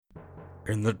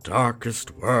In the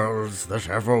darkest worlds that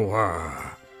ever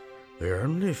were, the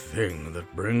only thing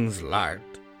that brings light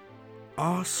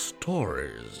are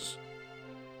stories.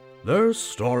 Those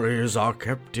stories are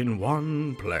kept in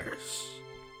one place,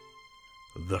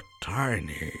 the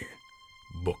tiny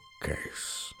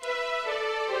bookcase.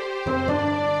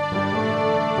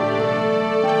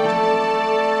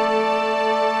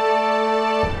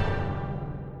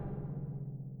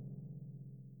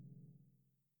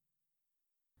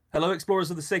 Hello, explorers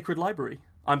of the Sacred Library.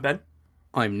 I'm Ben.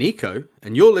 I'm Nico,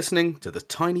 and you're listening to The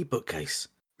Tiny Bookcase.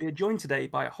 We are joined today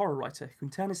by a horror writer who can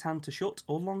turn his hand to short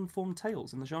or long-form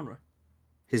tales in the genre.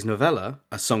 His novella,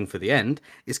 A Song for the End,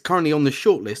 is currently on the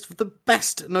shortlist for the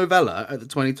best novella at the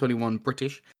 2021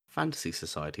 British Fantasy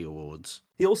Society Awards.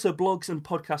 He also blogs and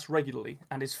podcasts regularly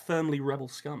and is firmly Rebel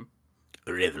Scum.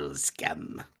 Rebel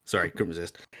Scum. Sorry, couldn't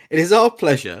resist. It is our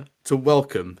pleasure to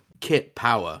welcome Kit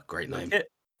Power. Great name. Kit.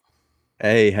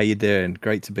 Hey, how you doing?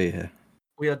 Great to be here.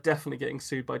 We are definitely getting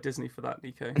sued by Disney for that,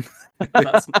 Nico.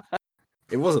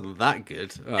 It wasn't that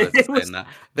good. That.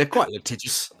 They're quite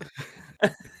litigious.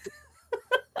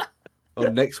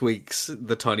 On next week's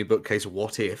The Tiny Bookcase,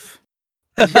 What If?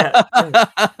 Yeah.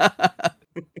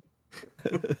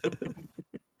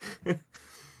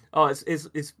 Oh,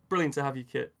 it's brilliant to have you,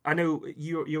 Kit. I know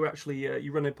you're actually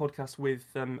you run a podcast with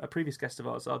a previous guest of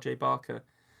ours, RJ Barker.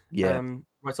 Yeah.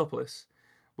 Writopolis,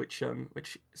 which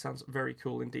sounds very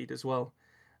cool indeed as well.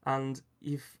 And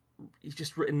you've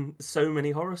just written so many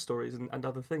horror stories and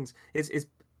other things.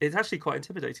 It's actually quite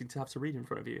intimidating to have to read in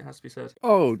front of you. It has to be said.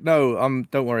 Oh no,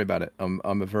 don't worry about it. I'm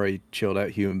a very chilled out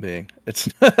human being. It's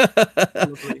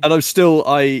and I'm still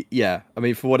I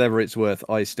mean, for whatever it's worth,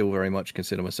 I still very much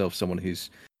consider myself someone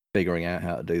who's figuring out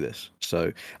how to do this.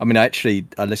 So I mean, I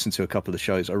listened to a couple of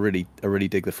shows. I really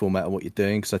dig the format of what you're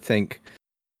doing, because I think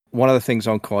one of the things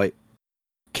I'm quite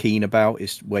keen about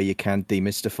is where you can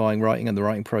demystifying writing and the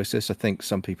writing process. I think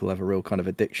some people have a real kind of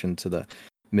addiction to the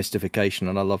mystification,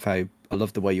 and I love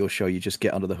the way your show, you just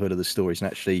get under the hood of the stories and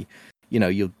actually,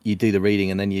 you do the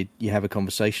reading and then you have a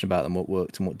conversation about them, what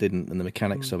worked and what didn't, and the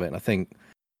mechanics of it. And I think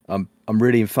I'm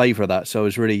really in favour of that. So I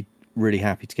was really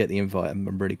happy to get the invite, and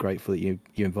I'm really grateful that you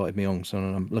invited me on. So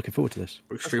I'm looking forward to this.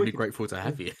 We're extremely grateful to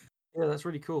have you. Yeah, that's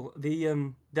really cool.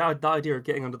 The idea of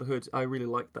getting under the hood, I really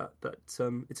like that.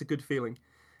 It's a good feeling.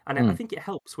 And I think it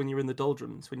helps when you're in the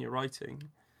doldrums, when you're writing,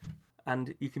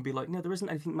 and you can be like, no, there isn't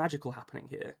anything magical happening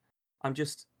here. I'm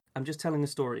just telling a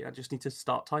story. I just need to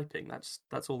start typing. That's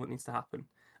all that needs to happen,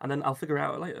 and then I'll figure it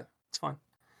out later. It's fine.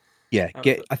 Yeah,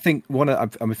 I think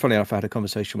funny enough, I had a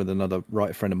conversation with another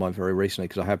writer friend of mine very recently,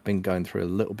 because I have been going through a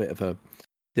little bit of a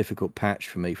difficult patch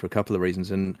for me for a couple of reasons,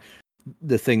 and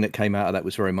the thing that came out of that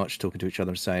was very much talking to each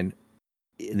other and saying,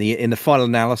 in the final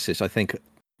analysis, I think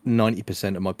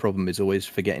 90% of my problem is always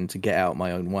forgetting to get out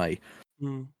my own way.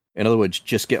 In other words,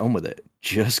 just get on with it.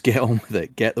 Just get on with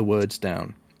it. Get the words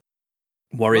down.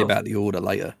 Worry about the order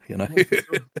later,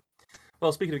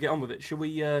 Well, speaking of get on with it, should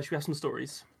we have some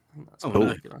stories?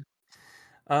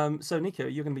 No. So Nico,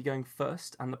 you're going to be going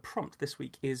first, and the prompt this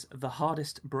week is The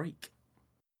Hardest Break.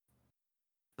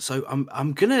 So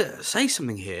I'm gonna say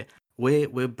something here.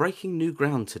 We're breaking new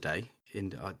ground today.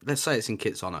 Let's say it's in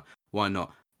Kit's honour. Why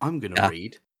not? I'm gonna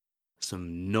read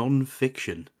some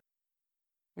non-fiction.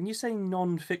 When you say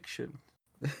non-fiction,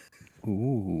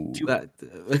 ooh, that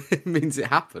means it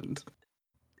happened.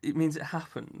 It means it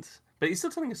happened, but you're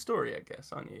still telling a story, I guess,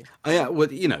 aren't you? Oh yeah, well,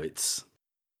 it's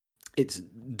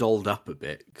dolled up a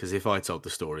bit, because if I told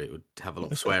the story, it would have a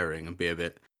lot of swearing and be a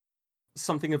bit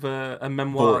something of a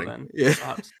memoir. Boring. Then, yeah.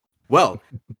 Perhaps. Well,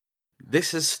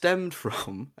 this has stemmed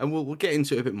from, and we'll get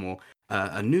into it a bit more,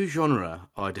 a new genre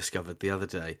I discovered the other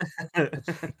day.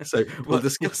 So we'll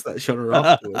discuss that genre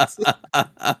afterwards.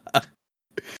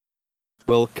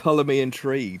 Well, colour me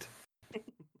intrigued.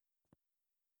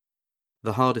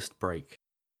 The Hardest Break.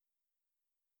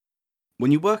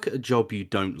 When you work at a job you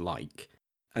don't like,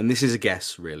 and this is a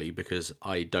guess really, because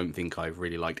I don't think I've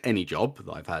really liked any job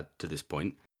that I've had to this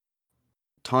point,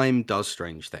 time does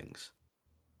strange things.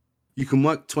 You can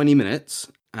work 20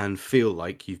 minutes and feel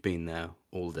like you've been there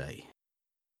all day.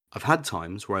 I've had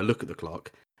times where I look at the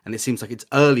clock and it seems like it's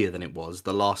earlier than it was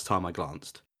the last time I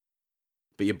glanced.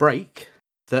 But your break,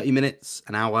 30 minutes,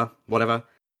 an hour, whatever,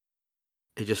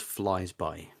 it just flies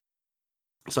by.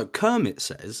 So Kermit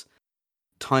says,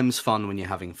 time's fun when you're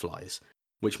having flies,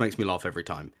 which makes me laugh every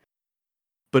time.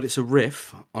 But it's a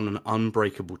riff on an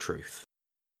unbreakable truth.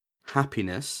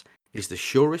 Happiness is the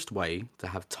surest way to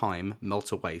have time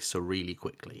melt away so really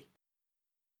quickly.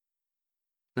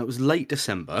 Now, it was late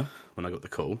December when I got the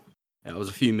call. I was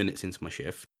a few minutes into my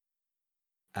shift,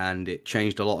 and it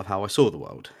changed a lot of how I saw the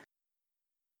world.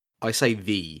 I say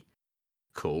the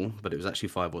call, but it was actually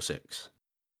 5 or 6.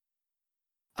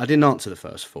 I didn't answer the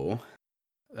first 4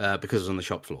 because I was on the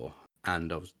shop floor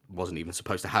and I wasn't even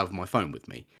supposed to have my phone with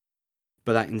me.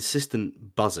 But that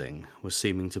insistent buzzing was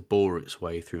seeming to bore its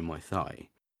way through my thigh.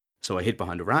 So I hid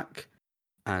behind a rack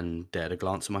and dared a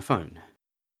glance at my phone.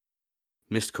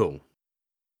 Missed call.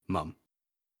 Mum.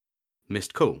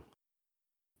 Missed call.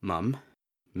 Mum.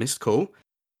 Missed call.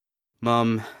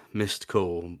 Mum. Missed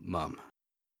call. Mum.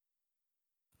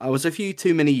 I was a few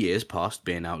too many years past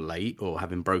being out late or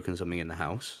having broken something in the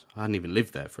house. I hadn't even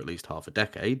lived there for at least half a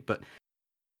decade, but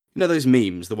you know those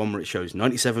memes, the one where it shows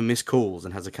 97 missed calls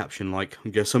and has a caption like,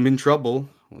 "Guess I'm in trouble"?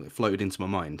 Well, it floated into my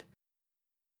mind.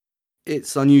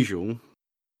 It's unusual,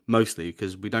 mostly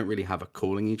because we don't really have a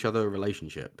calling each other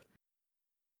relationship.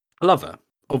 I love her,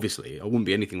 obviously. I wouldn't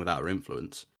be anything without her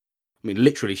influence. I mean,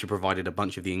 literally, she provided a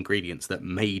bunch of the ingredients that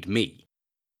made me.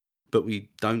 But we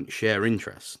don't share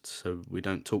interests, so we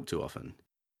don't talk too often.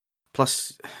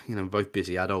 Plus, you know, we're both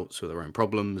busy adults with our own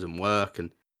problems and work,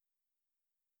 and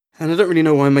I don't really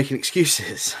know why I'm making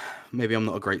excuses. Maybe I'm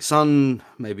not a great son,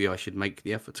 maybe I should make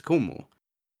the effort to call more.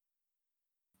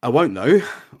 I won't though,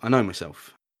 I know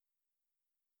myself.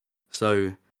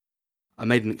 So, I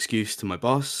made an excuse to my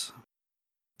boss,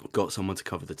 got someone to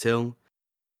cover the till,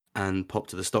 and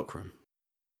popped to the stockroom.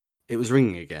 It was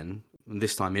ringing again,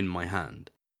 this time in my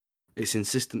hand. Its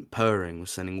insistent purring was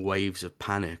sending waves of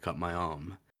panic up my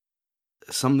arm.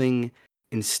 Something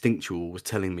instinctual was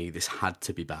telling me this had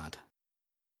to be bad.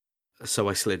 So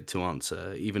I slid to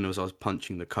answer, even as I was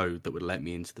punching the code that would let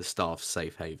me into the staff's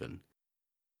safe haven.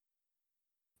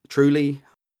 Truly,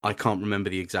 I can't remember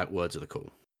the exact words of the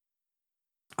call.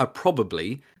 I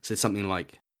probably said something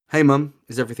like, "Hey mum,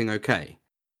 is everything okay?"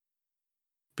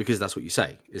 Because that's what you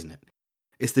say, isn't it?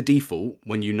 It's the default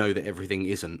when you know that everything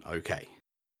isn't okay.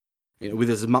 You know,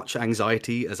 with as much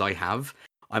anxiety as I have,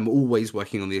 I'm always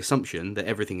working on the assumption that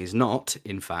everything is not,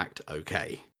 in fact,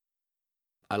 okay.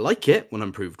 I like it when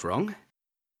I'm proved wrong.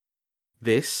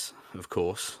 This, of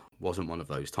course, wasn't one of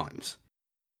those times.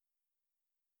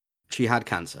 She had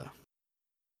cancer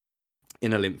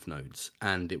in her lymph nodes,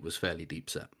 and it was fairly deep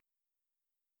set.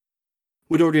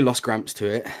 We'd already lost Gramps to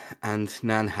it, and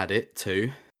Nan had it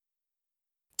too.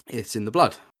 It's in the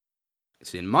blood.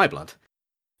 It's in my blood.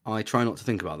 I try not to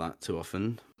think about that too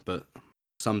often, but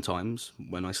sometimes,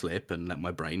 when I slip and let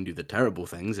my brain do the terrible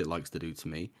things it likes to do to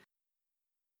me,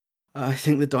 I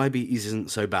think the diabetes isn't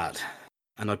so bad,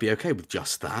 and I'd be okay with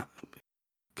just that,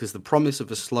 because the promise of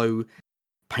a slow,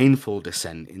 painful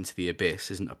descent into the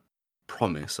abyss isn't a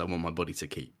promise I want my body to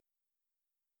keep.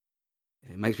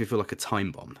 It makes me feel like a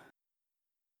time bomb.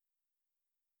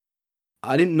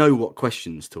 I didn't know what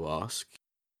questions to ask.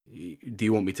 Do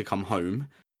you want me to come home?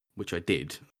 Which I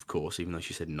did, of course, even though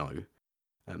she said no.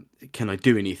 Can I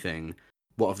do anything?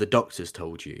 What have the doctors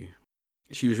told you?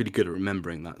 She was really good at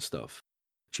remembering that stuff.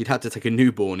 She'd had to take a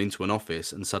newborn into an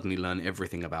office and suddenly learn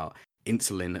everything about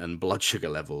insulin and blood sugar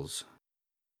levels.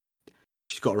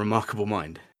 She's got a remarkable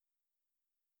mind.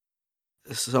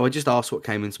 So I just asked what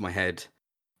came into my head,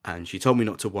 and she told me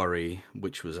not to worry,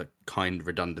 which was a kind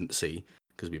redundancy,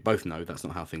 because we both know that's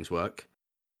not how things work.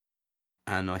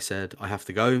 And I said, I have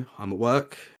to go, I'm at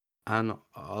work, and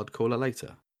I'd call her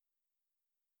later.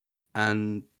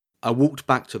 And I walked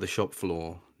back to the shop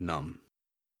floor, numb.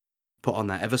 Put on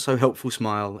that ever so helpful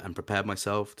smile and prepared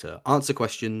myself to answer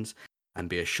questions and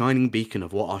be a shining beacon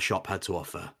of what our shop had to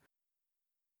offer.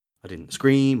 I didn't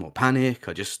scream or panic,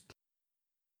 I just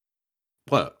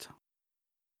worked.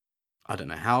 I don't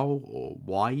know how or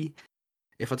why.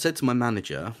 If I'd said to my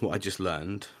manager what I just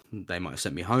learned, they might have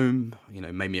sent me home,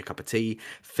 made me a cup of tea,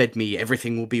 fed me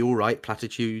everything will be alright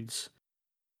platitudes.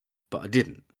 But I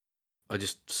didn't. I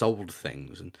just sold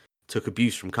things and took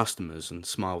abuse from customers and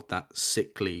smiled that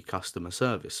sickly customer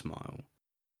service smile.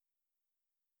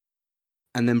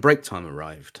 And then break time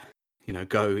arrived.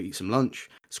 Go eat some lunch,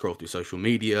 scroll through social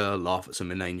media, laugh at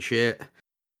some inane shit.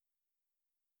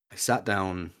 I sat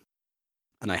down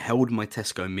and I held my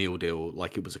Tesco meal deal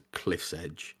like it was a cliff's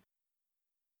edge.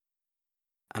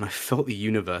 And I felt the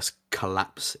universe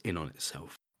collapse in on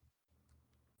itself.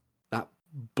 That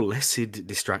blessed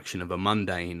distraction of a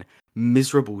mundane,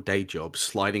 miserable day job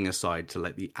sliding aside to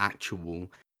let the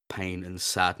actual pain and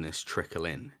sadness trickle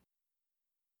in.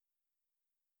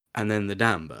 And then the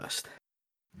dam burst.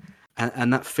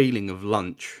 And that feeling of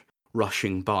lunch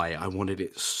rushing by, I wanted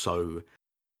it so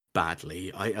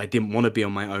badly. I didn't want to be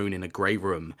on my own in a grey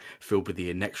room filled with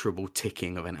the inexorable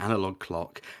ticking of an analogue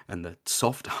clock and the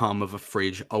soft hum of a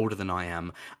fridge older than I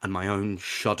am and my own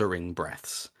shuddering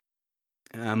breaths.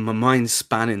 My mind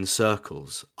span in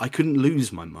circles. I couldn't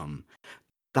lose my mum.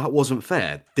 that wasn't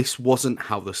fair. This wasn't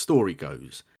how the story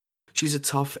goes. She's a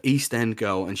tough East End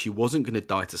girl, and she wasn't going to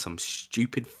die to some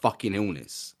stupid fucking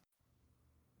illness.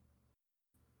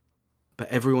 But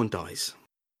everyone dies.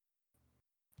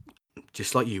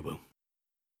 Just like you will.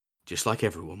 Just like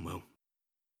everyone will.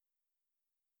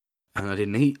 And I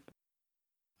didn't eat.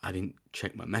 I didn't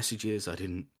check my messages. I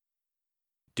didn't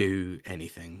do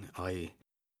anything. I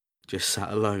just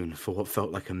sat alone for what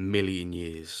felt like a million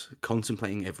years,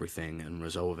 contemplating everything and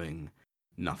resolving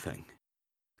nothing.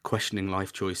 Questioning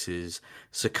life choices,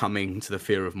 succumbing to the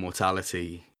fear of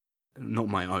mortality. Not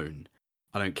my own.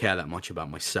 I don't care that much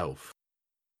about myself.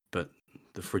 But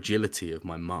the fragility of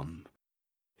my mum,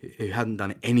 who hadn't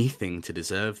done anything to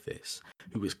deserve this,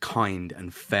 who was kind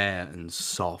and fair and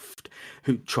soft,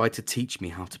 who tried to teach me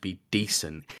how to be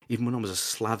decent, even when I was a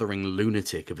slathering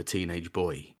lunatic of a teenage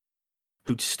boy,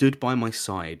 who'd stood by my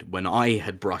side when I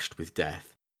had brushed with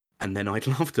death, and then I'd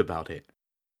laughed about it.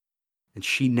 And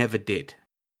she never did.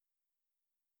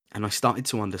 And I started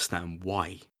to understand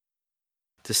why.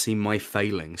 To see my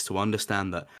failings, to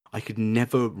understand that I could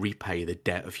never repay the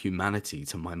debt of humanity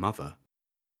to my mother.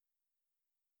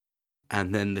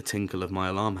 And then the tinkle of my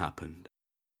alarm happened.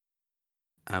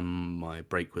 And my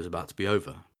break was about to be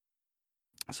over.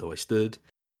 So I stood,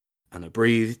 and I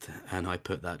breathed, and I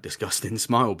put that disgusting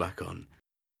smile back on.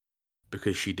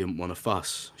 Because she didn't want to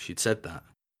fuss. She'd said that.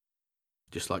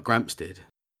 Just like Gramps did.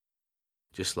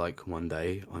 Just like one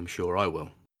day I'm sure I will.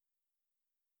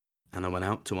 And I went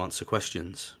out to answer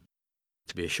questions.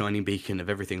 To be a shining beacon of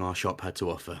everything our shop had to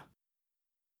offer.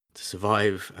 To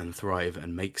survive and thrive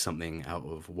and make something out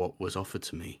of what was offered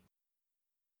to me.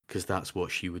 Because that's what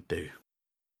she would do.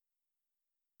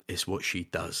 It's what she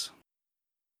does.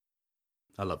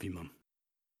 I love you, Mum.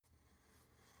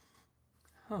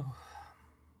 Oh,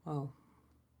 well,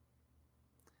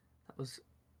 that was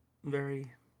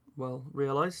very well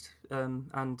realised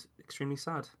and extremely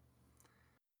sad.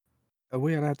 Are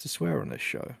we allowed to swear on this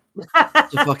show?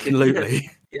 Fucking lootly.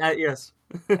 Yes.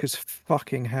 Because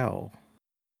fucking hell.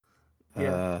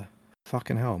 Yeah.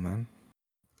 Fucking hell, man.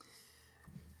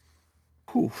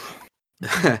 Whew.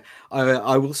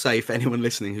 I will say, for anyone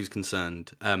listening who's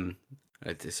concerned, the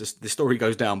story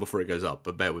goes down before it goes up,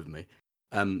 but bear with me.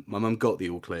 My mum got the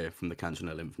all clear from the cancer in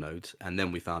her lymph nodes, and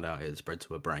then we found out it had spread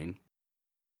to her brain.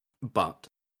 But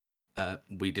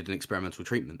we did an experimental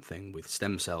treatment thing with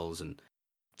stem cells and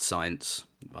science.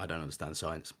 I don't understand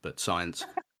science, but science.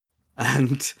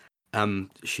 And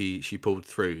she pulled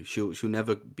through. She'll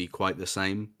never be quite the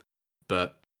same,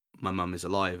 but my mum is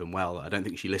alive and well. I don't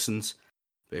think she listens,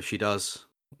 but if she does,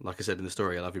 like I said in the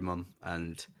story, I love you, Mum,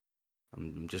 and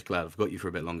I'm just glad I've got you for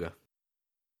a bit longer.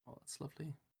 Oh, that's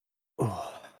lovely.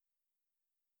 Oh.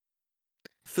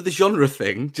 For the genre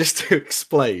thing, just to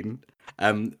explain,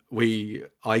 I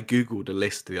googled a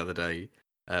list the other day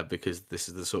because this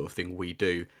is the sort of thing we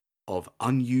do of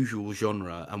unusual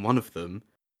genre, and one of them,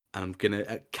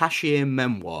 Cashier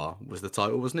Memoir was the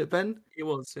title, wasn't it, Ben? It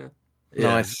was, yeah.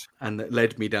 Nice. And that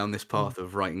led me down this path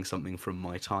of writing something from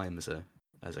my time as a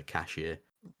cashier.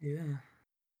 Yeah.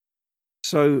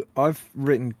 So I've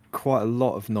written quite a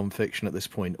lot of non-fiction at this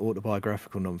point,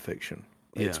 autobiographical non-fiction.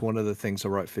 It's Yeah. one of the things I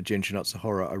write for Ginger Nuts of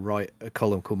Horror. I write a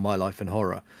column called My Life in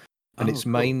Horror. And it's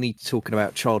cool. mainly talking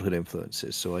about childhood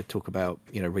influences. So I talk about,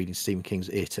 reading Stephen King's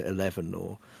It at 11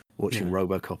 or watching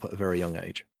RoboCop at a very young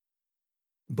age.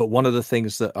 But one of the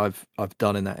things that I've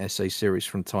done in that essay series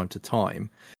from time to time,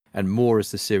 and more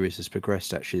as the series has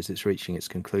progressed, actually, as it's reaching its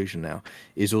conclusion now,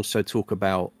 is also talk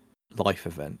about life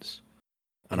events.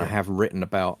 And I have written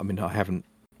about, I haven't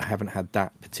had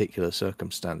that particular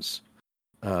circumstance,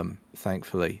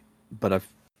 thankfully. But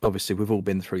we've all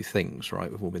been through things,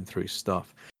 right? We've all been through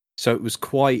stuff. So it was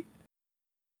quite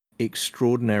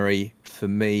extraordinary for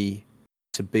me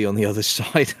to be on the other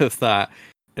side of that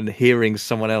and hearing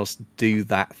someone else do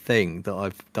that thing that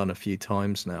I've done a few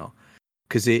times now.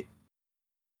 Because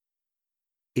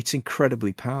it's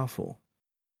incredibly powerful.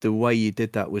 The way you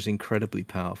did that was incredibly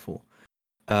powerful.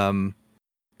 Forgive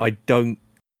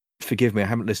me, I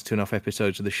haven't listened to enough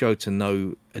episodes of the show to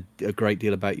know a great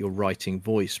deal about your writing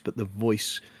voice, but the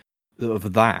voice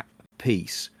of that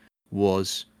piece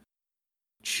was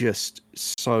just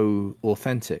so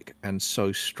authentic and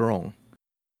so strong,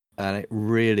 and it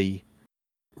really,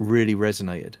 really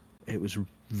resonated. It was a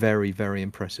very, very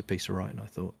impressive piece of writing, I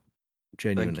thought.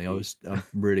 Genuinely, I'm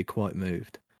really quite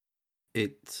moved. Yeah,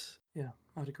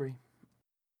 I'd agree.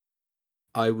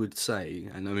 I would say,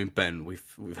 and I mean, Ben, we've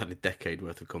had a decade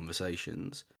worth of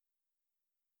conversations.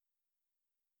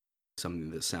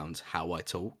 Something that sounds how I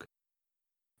talk,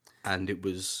 and it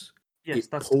was Yes,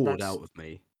 poured out of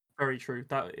me. very true.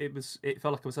 That it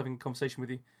felt like I was having a conversation with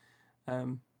you,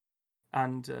 and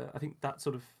I think that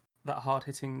sort of that hard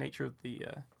hitting nature of the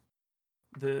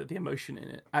emotion in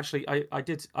it. Actually, I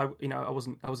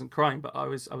wasn't crying, but I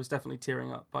was definitely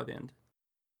tearing up by the end,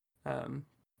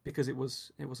 because it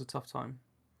was a tough time,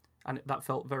 and that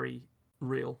felt very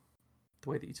real, the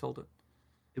way that you told it.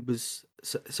 It was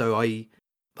so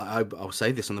I'll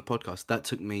say this on the podcast. That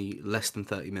took me less than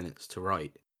 30 minutes to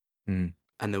write, Mm.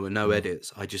 and there were no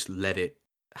edits. I just let it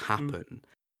happen,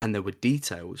 and there were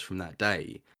details from that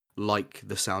day, like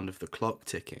the sound of the clock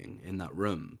ticking in that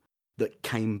room, that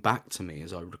came back to me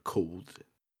as I recalled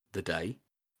the day.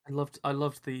 I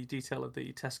loved the detail of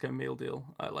the Tesco meal deal.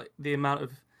 I like the amount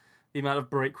of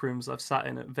break rooms I've sat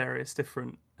in at various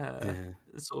different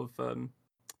sort of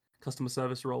customer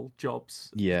service role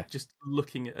jobs. Yeah. Just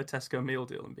looking at a Tesco meal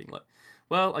deal and being like,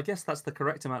 well, I guess that's the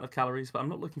correct amount of calories, but I'm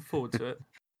not looking forward to it.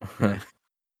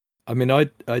 I mean, I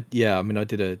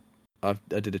did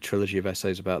a trilogy of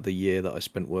essays about the year that I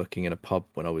spent working in a pub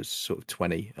when I was sort of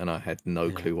 20, and I had no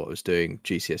clue what I was doing,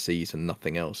 GCSEs and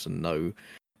nothing else, and no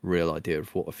real idea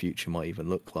of what a future might even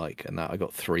look like. And that I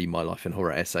got 3 My Life in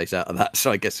Horror essays out of that,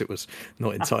 so I guess it was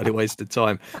not entirely wasted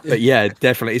time. But yeah,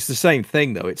 definitely, it's the same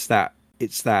thing though. It's that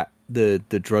the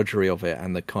drudgery of it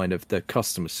and the kind of the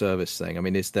customer service thing. I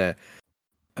mean, is there?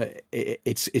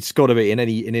 It's got to be in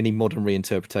any modern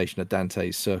reinterpretation of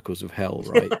Dante's Circles of Hell,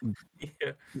 right?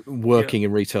 Yeah. Working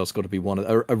in retail's got to be one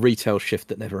of a retail shift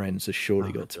that never ends has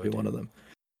surely got to be one of them.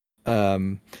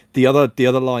 The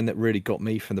other line that really got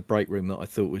me from the break room that I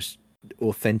thought was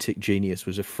authentic genius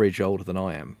was "A fridge older than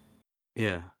I am."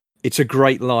 Yeah, it's a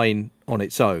great line on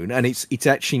its own, and it's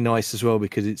actually nice as well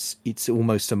because it's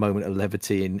almost a moment of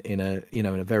levity in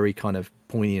a very kind of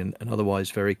poignant and otherwise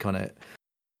very kind of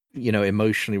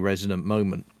emotionally resonant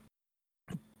moment.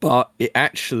 But it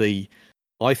actually,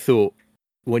 I thought,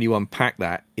 when you unpack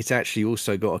that, it's actually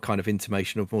also got a kind of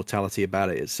intimation of mortality about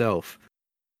it itself.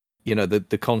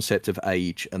 The concept of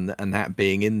age and that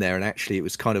being in there, and actually it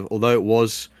was kind of, although it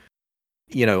was,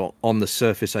 on the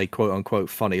surface a quote unquote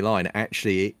funny line,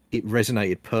 actually it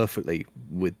resonated perfectly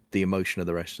with the emotion of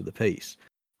the rest of the piece.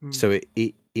 So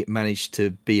it managed to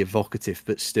be evocative,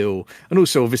 but still, and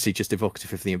also obviously just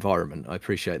evocative of the environment. I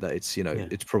appreciate that it's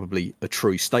it's probably a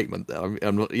true statement. That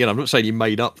I'm not saying you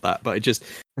made up that, but it just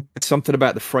something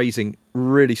about the phrasing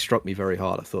really struck me very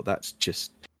hard. I thought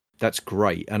that's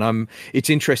great, and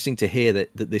it's interesting to hear that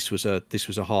this was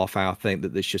a half-hour thing,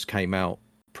 that this just came out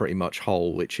pretty much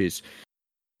whole, which is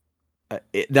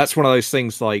that's one of those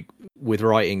things like with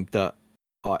writing that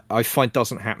I find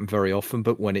doesn't happen very often,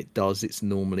 but when it does, it's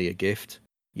normally a gift.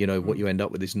 What you end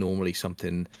up with is normally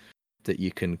something that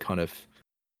you can kind of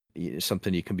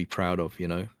something you can be proud of.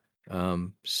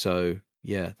 So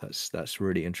yeah, that's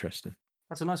really interesting.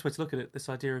 That's a nice way to look at it. This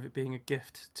idea of it being a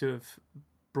gift to have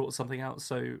brought something out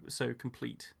so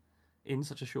complete in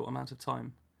such a short amount of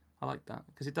time. I like that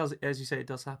because it does, as you say, it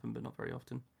does happen, but not very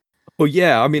often. Well,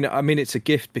 yeah, I mean, it's a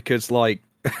gift because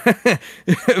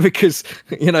because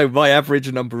my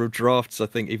average number of drafts, I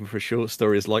think, even for a short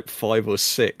story, is like 5 or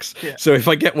 6. Yeah. So if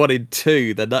I get one in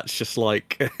 2, then that's just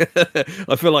like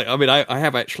I feel like I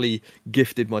have actually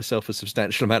gifted myself a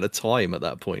substantial amount of time at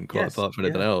that point, quite apart from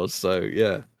anything else. So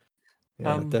yeah,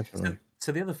 definitely.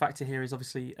 So the other factor here is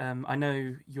obviously I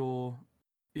know your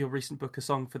recent book, A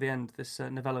Song for the End, this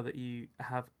novella that you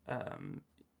have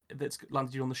that's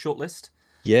landed you on the shortlist.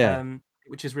 Yeah.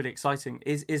 Which is really exciting.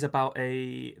 Is about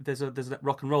there's a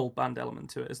rock and roll band element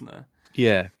to it, isn't there?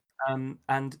 Yeah.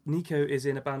 And Nico is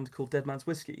in a band called Dead Man's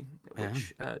Whiskey,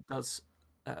 which does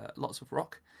lots of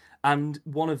rock. And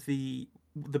one of the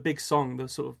big song, the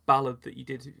sort of ballad that you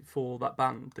did for that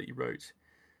band that you wrote,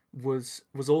 was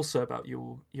also about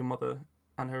your mother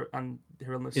and her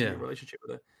illness and your relationship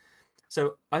with her.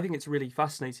 So I think it's really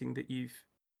fascinating that you've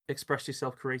expressed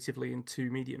yourself creatively in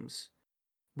 2 mediums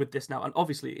with this now, and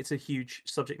obviously it's a huge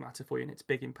subject matter for you and it's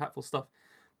big impactful stuff,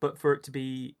 but for it to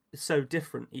be so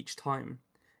different each time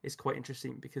is quite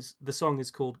interesting because the song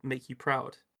is called Make You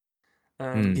Proud,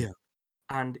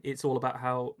 and it's all about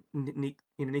how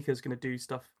Nico's going to do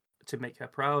stuff to make her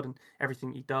proud, and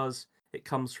everything he does, it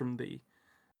comes from the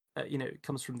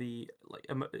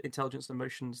intelligence and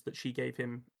emotions that she gave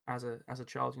him as a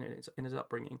child, in his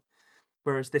upbringing,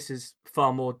 whereas this is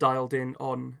far more dialed in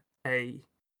on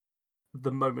the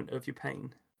moment of your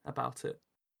pain about it.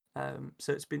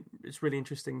 So it's really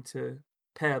interesting to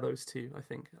pair those two. I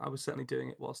think I was certainly doing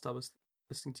it whilst I was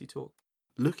listening to you talk.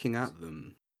 Looking at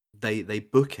them, they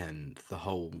bookend the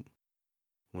whole,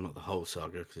 well, not the whole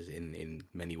saga, because in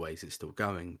many ways it's still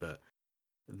going, but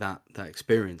that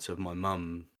experience of my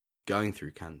mum going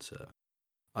through cancer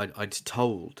I'd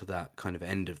told that kind of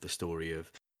end of the story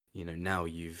of, now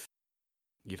you've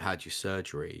had your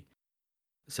surgery.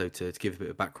 So to give a bit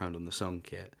of background on the song,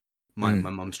 Kit, my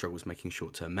mum struggles making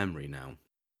short-term memory now.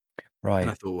 Right.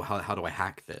 And I thought, well, how do I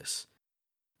hack this?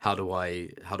 How do I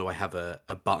have a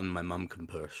button my mum can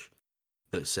push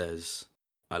that says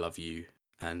I love you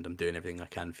and I'm doing everything I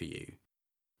can for you?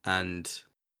 And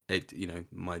it,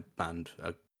 my band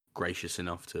are gracious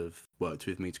enough to have worked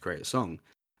with me to create a song.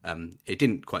 It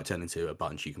didn't quite turn into a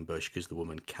button she can push because the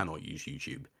woman cannot use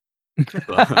YouTube.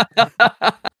 But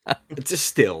just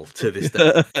still to this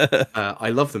day, I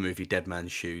love the movie Dead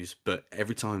Man's Shoes. But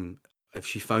every time if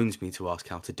she phones me to ask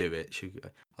how to do it,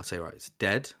 I'll say, right, it's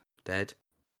dead,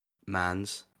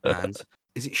 man's.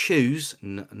 Is it shoes?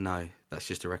 No, that's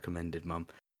just a recommended, Mum.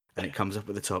 And it comes up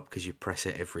at the top because you press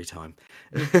it every time.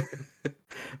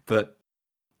 But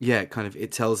yeah,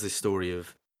 it tells this story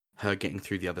of her getting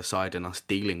through the other side and us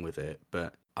dealing with it.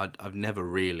 But I've never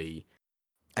really,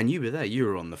 and you were there. You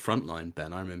were on the front line,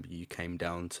 Ben. I remember you came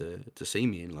down to see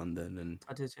me in London, and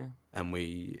I did, yeah. And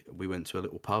we went to a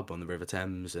little pub on the River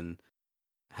Thames and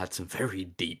had some very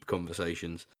deep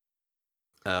conversations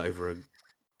over a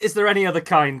Is there any other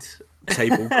kind?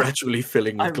 Table gradually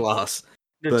filling with glass.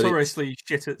 Notoriously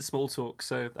shit at small talk,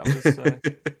 so that was.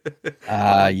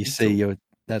 You see,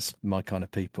 that's my kind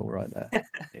of people right there. There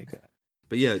you go.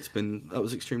 But yeah, that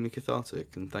was extremely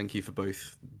cathartic, and thank you for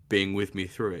both being with me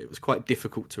through it. It was quite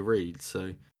difficult to read,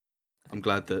 so I'm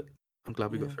glad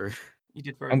we got through. You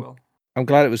did very well. I'm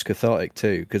glad it was cathartic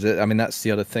too, because that's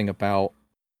the other thing about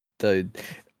a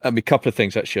couple of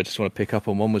things actually I just want to pick up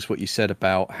on. One was what you said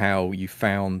about how you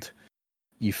found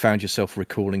yourself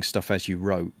recalling stuff as you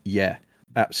wrote. Yeah,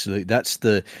 absolutely. That's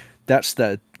the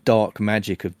dark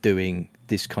magic of doing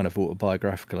this kind of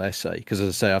autobiographical essay. Because as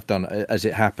I say, I've done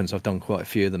quite a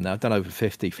few of them now. I've done over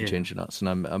 50 for Ginger Nuts, and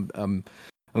I'm going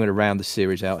to round the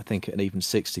series out, I think, at an even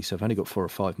 60. So I've only got 4 or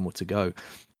 5 more to go.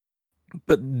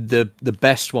 But the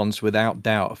best ones, without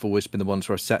doubt, have always been the ones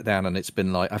where I've sat down and it's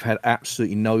been like I've had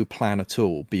absolutely no plan at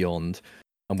all beyond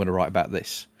I'm going to write about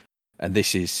this, and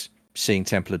this is seeing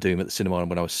Temple of Doom at the cinema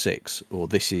when I was 6, or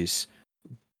this is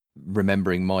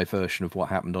remembering my version of what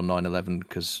happened on 9/11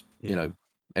 because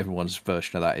everyone's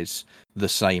version of that is the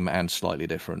same and slightly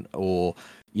different, or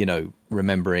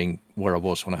remembering where I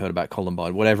was when I heard about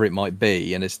Columbine, whatever it might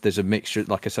be. And there's a mixture,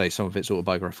 like I say, some of it's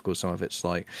autobiographical, some of it's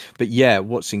like, but yeah,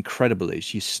 what's incredible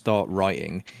is you start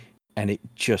writing and it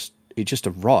just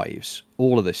arrives.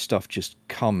 All of this stuff just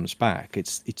comes back.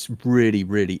 It's really,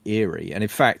 really eerie. And in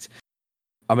fact,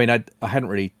 I hadn't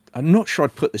really, I'm not sure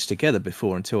I'd put this together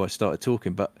before until I started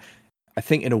talking, but I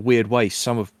think in a weird way,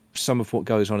 some of what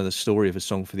goes on in the story of A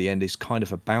Song for the End is kind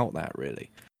of about that, really.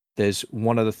 There's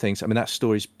one of the things, that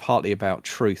story's partly about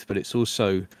truth, but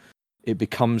it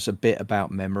becomes a bit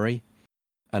about memory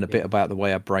and a bit about the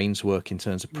way our brains work in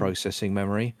terms of processing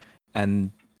memory. And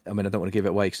I don't want to give it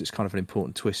away because it's kind of an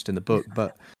important twist in the book,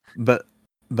 but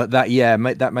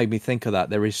that made me think of that.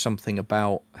 There is something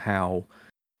about how,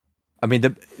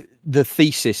 the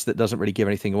thesis that doesn't really give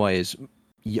anything away is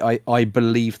I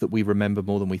believe that we remember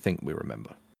more than we think we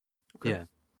remember. Okay. Yeah.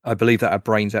 I believe that our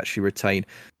brains actually retain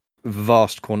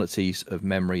vast quantities of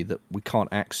memory that we can't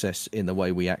access in the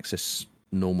way we access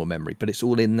normal memory, but it's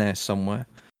all in there somewhere.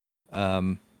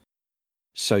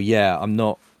 So yeah,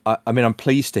 I'm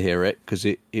pleased to hear it because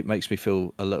it makes me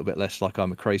feel a little bit less like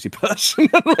I'm a crazy person.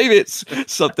 Maybe it's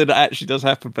something that actually does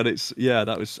happen, but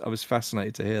I was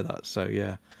fascinated to hear that. So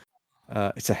yeah,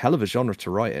 it's a hell of a genre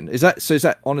to write in. Is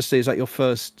that your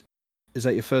first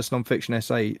non-fiction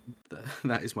essay?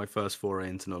 That is my first foray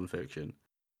into non-fiction.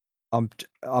 I'm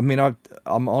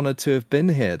honoured to have been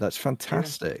here. That's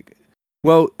fantastic. Yeah.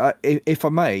 Well, if I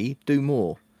may, do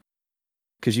more,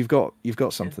 because you've got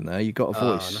something there. You've got a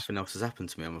voice. Nothing else has happened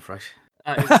to me, I'm afraid.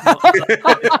 It's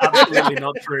absolutely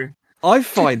not true. I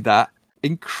find that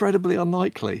incredibly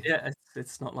unlikely. Yeah,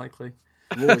 it's not likely.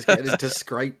 I'm always getting into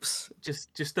scrapes.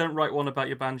 Just don't write one about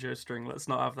your banjo string. Let's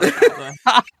not have that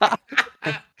out there.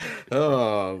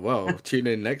 Oh, well, tune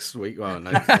in next week. Well,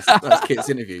 no, that's Kit's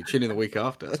interview. Tune in the week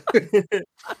after.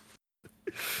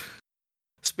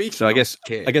 Speaking so I guess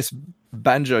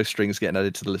banjo strings getting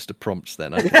added to the list of prompts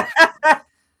then. Okay.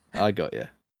 I got you.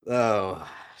 Oh,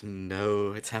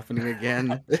 no, it's happening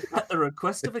again. At the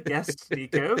request of a guest,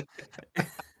 Nico.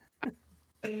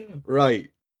 Right.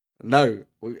 No,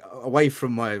 away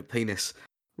from my penis.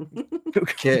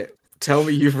 Kit, tell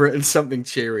me you've written something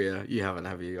cheerier. You haven't,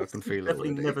 have you? I can feel it.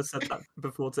 Definitely never said that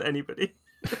before to anybody.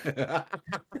 I've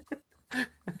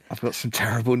got some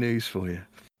terrible news for you.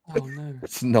 Oh no!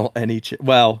 It's not any.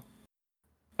 Well,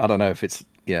 I don't know if it's.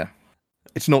 Yeah,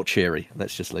 it's not cheery.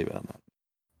 Let's just leave it at that.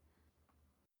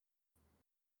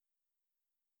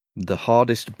 The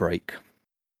hardest break.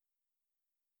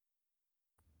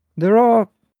 There are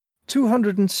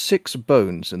 206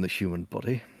 bones in the human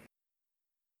body.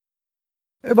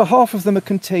 Over half of them are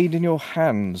contained in your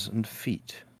hands and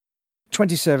feet.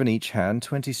 27 each hand,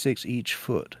 26 each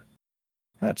foot.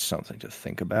 That's something to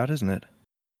think about, isn't it?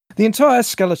 The entire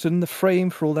skeleton, the frame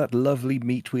for all that lovely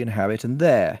meat we inhabit, and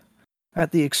there,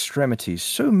 at the extremities,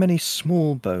 so many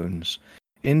small bones,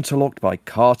 interlocked by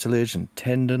cartilage and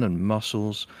tendon and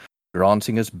muscles,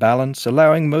 granting us balance,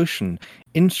 allowing motion,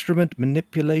 instrument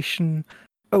manipulation.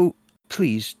 Oh,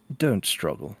 please, don't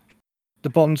struggle. The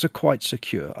bonds are quite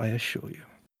secure, I assure you.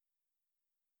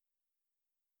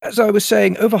 As I was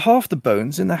saying, over half the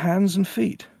bones in the hands and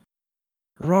feet.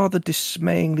 Rather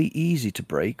dismayingly easy to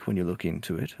break when you look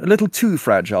into it. A little too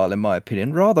fragile, in my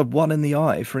opinion. Rather one in the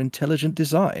eye for intelligent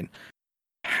design.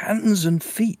 Hands and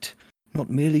feet. Not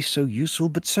merely so useful,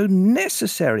 but so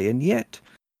necessary, and yet...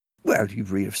 Well, you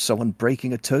read of someone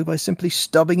breaking a toe by simply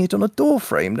stubbing it on a door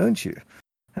frame, don't you?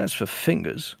 As for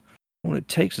fingers, all it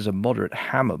takes is a moderate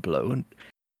hammer blow, and...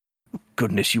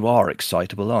 Goodness, you are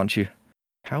excitable, aren't you?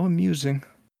 How amusing.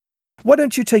 Why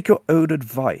don't you take your own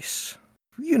advice?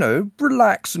 You know,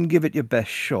 relax and give it your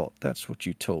best shot. That's what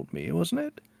you told me, wasn't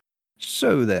it?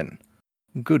 So then,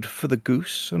 good for the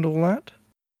goose and all that?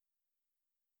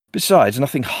 Besides,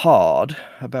 nothing hard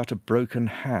about a broken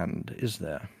hand, is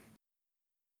there?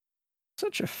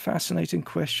 Such a fascinating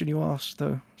question you ask,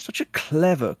 though. Such a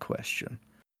clever question.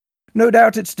 No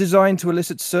doubt it's designed to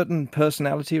elicit certain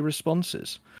personality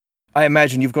responses. I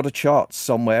imagine you've got a chart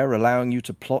somewhere allowing you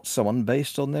to plot someone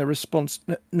based on their response.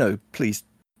 No, please,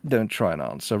 don't try and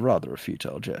answer. Rather a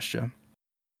futile gesture.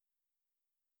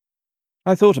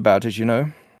 I thought about it, you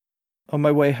know. On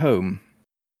my way home.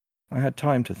 I had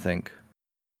time to think.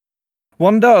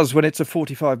 One does when it's a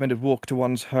 45-minute walk to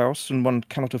one's house and one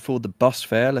cannot afford the bus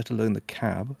fare, let alone the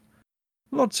cab.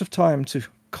 Lots of time to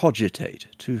cogitate,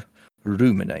 to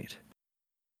ruminate.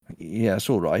 Yes,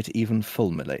 all right, even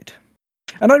fulminate.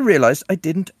 And I realized I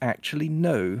didn't actually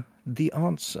know the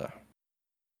answer.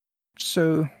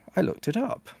 So I looked it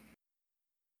up.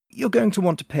 You're going to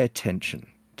want to pay attention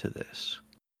to this.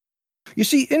 You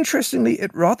see, interestingly,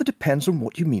 it rather depends on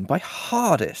what you mean by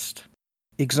hardest.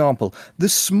 Example, the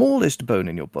smallest bone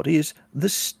in your body is the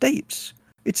stapes.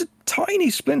 It's a tiny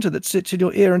splinter that sits in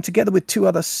your ear and together with two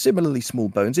other similarly small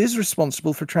bones is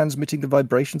responsible for transmitting the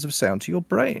vibrations of sound to your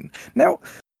brain. Now,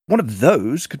 one of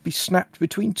those could be snapped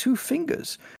between two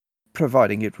fingers,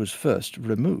 providing it was first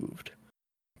removed.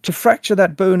 To fracture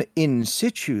that bone in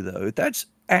situ, though, that's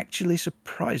actually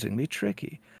surprisingly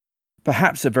tricky.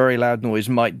 Perhaps a very loud noise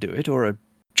might do it, or a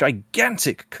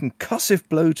gigantic concussive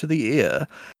blow to the ear.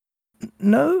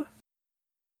 No?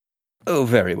 Oh,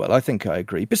 very well, I think I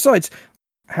agree. Besides,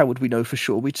 how would we know for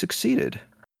sure we'd succeeded?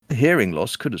 A hearing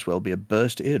loss could as well be a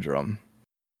burst eardrum.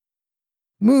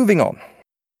 Moving on.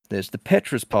 There's the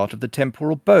petrous part of the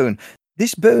temporal bone.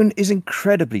 This bone is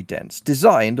incredibly dense,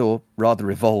 designed, or rather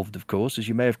evolved, of course, as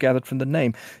you may have gathered from the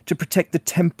name, to protect the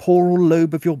temporal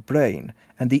lobe of your brain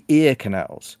and the ear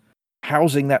canals,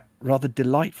 housing that rather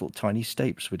delightful tiny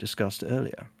stapes we discussed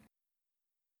earlier.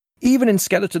 Even in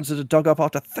skeletons that are dug up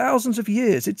after thousands of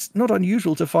years, it's not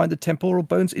unusual to find the temporal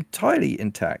bones entirely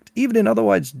intact, even in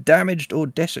otherwise damaged or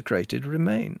desecrated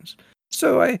remains.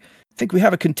 So I think we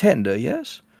have a contender,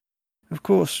 yes? Of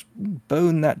course,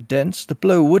 bone that dense, the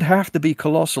blow would have to be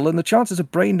colossal, and the chances of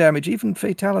brain damage, even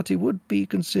fatality, would be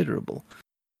considerable.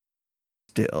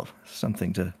 Still,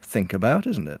 something to think about,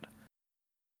 isn't it?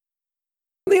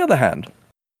 On the other hand,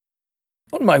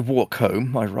 on my walk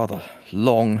home, my rather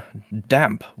long,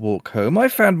 damp walk home, I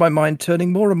found my mind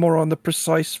turning more and more on the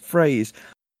precise phrase,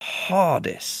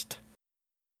 hardest.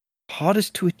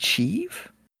 Hardest to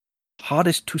achieve?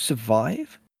 Hardest to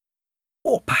survive?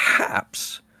 Or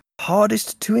perhaps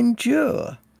hardest to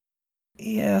endure?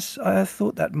 Yes, I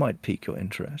thought that might pique your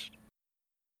interest.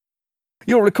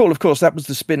 You'll recall, of course, that was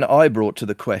the spin I brought to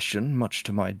the question, much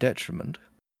to my detriment.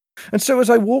 And so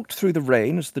as I walked through the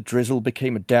rain, as the drizzle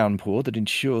became a downpour that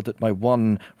ensured that my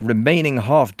one remaining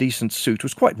half-decent suit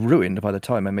was quite ruined by the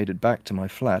time I made it back to my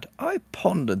flat, I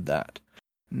pondered that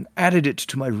and added it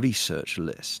to my research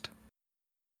list.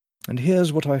 And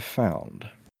here's what I found.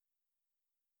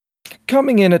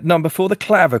 Coming in at number 4, the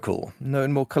clavicle,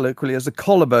 known more colloquially as the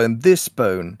collarbone, this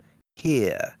bone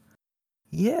here.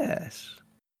 Yes.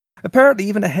 Apparently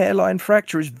even a hairline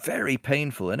fracture is very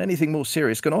painful, and anything more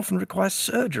serious can often require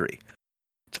surgery.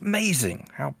 It's amazing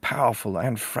how powerful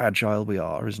and fragile we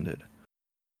are, isn't it?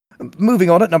 Moving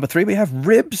on at number 3, we have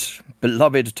ribs,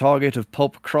 beloved target of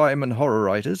pulp crime and horror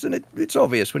writers, and it's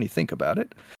obvious when you think about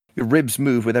it. Your ribs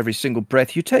move with every single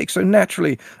breath you take, so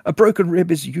naturally, a broken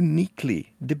rib is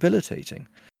uniquely debilitating.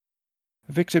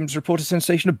 Victims report a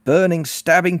sensation of burning,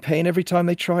 stabbing pain every time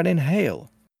they try and inhale.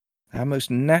 Our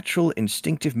most natural,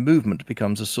 instinctive movement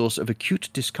becomes a source of acute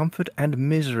discomfort and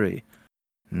misery.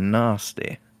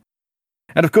 Nasty.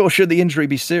 And of course, should the injury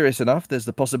be serious enough, there's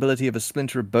the possibility of a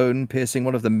splinter of bone piercing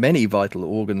one of the many vital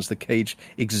organs the cage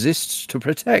exists to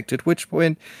protect, at which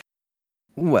point,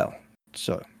 well,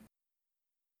 so.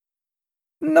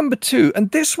 Number 2, and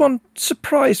this one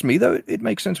surprised me, though it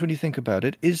makes sense when you think about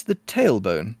it, is the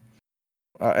tailbone.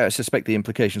 I suspect the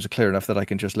implications are clear enough that I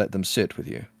can just let them sit with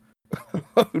you.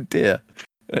 Oh dear.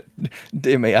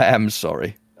 Dear me, I am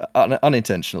sorry.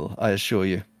 Unintentional, I assure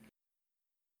you.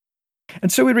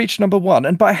 And so we reach number 1,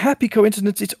 and by happy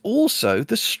coincidence, it's also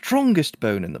the strongest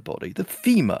bone in the body, the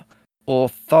femur, or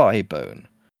thigh bone.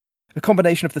 A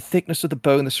combination of the thickness of the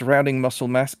bone, the surrounding muscle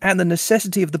mass, and the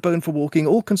necessity of the bone for walking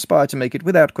all conspire to make it,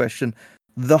 without question,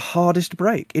 the hardest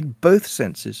break in both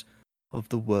senses of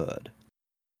the word.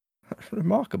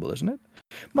 Remarkable, isn't it?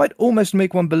 Might almost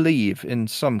make one believe in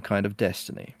some kind of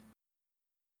destiny.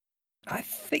 I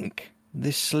think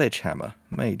this sledgehammer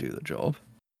may do the job.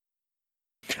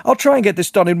 I'll try and get this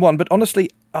done in one, but honestly,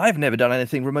 I've never done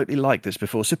anything remotely like this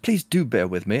before, so please do bear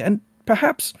with me, and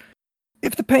perhaps,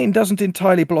 if the pain doesn't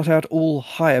entirely blot out all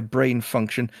higher brain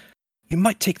function, you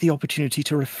might take the opportunity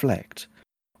to reflect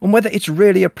on whether it's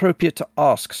really appropriate to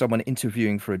ask someone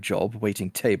interviewing for a job, waiting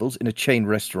tables in a chain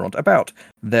restaurant, about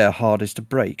their hardest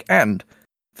break, and,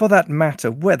 for that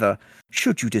matter, whether,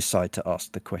 should you decide to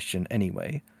ask the question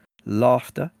anyway,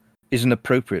 laughter is an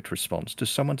appropriate response to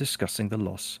someone discussing the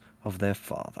loss of their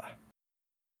father.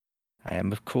 I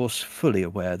am, of course, fully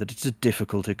aware that it's a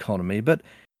difficult economy, but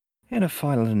in a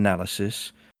final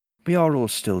analysis, we are all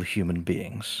still human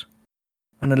beings,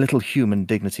 and a little human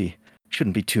dignity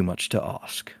shouldn't be too much to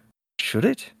ask, should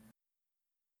it?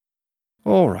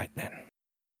 All right, then.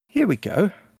 Here we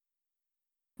go.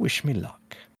 Wish me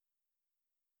luck.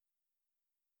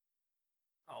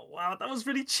 Oh, wow, that was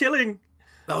really chilling.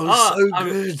 That was so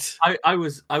good.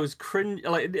 I was cringe,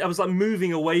 like I was like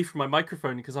moving away from my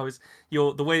microphone because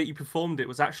the way that you performed it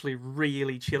was actually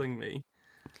really chilling me.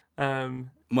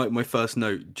 My first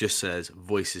note just says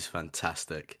voice is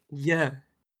fantastic. Yeah,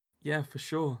 for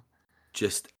sure.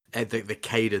 Just the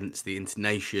cadence, the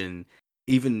intonation,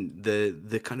 even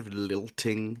the kind of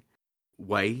lilting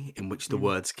way in which the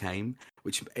words came,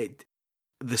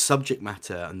 the subject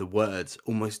matter and the words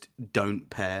almost don't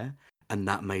pair, and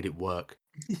that made it work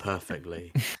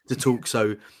perfectly. To talk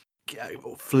so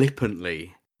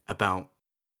flippantly about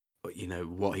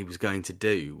what he was going to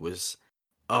do was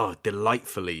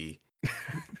delightfully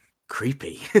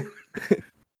creepy.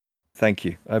 Thank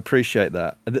you. I appreciate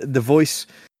that. The voice,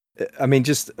 I mean,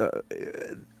 just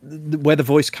where the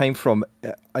voice came from,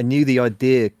 I knew the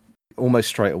idea almost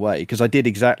straight away because I did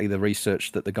exactly the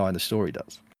research that the guy in the story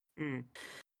does.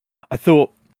 I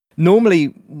thought, normally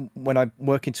when I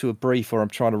work into a brief or I'm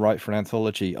trying to write for an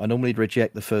anthology, I normally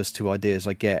reject the first 2 ideas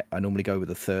I get. I normally go with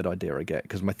the third idea I get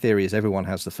because my theory is everyone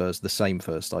has the same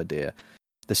first idea.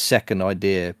 The second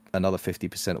idea, another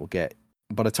 50% will get.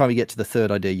 By the time you get to the third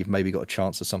idea, you've maybe got a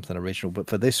chance of something original. But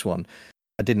for this one,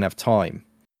 I didn't have time.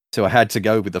 So I had to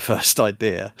go with the first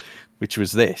idea, which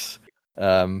was this.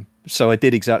 So I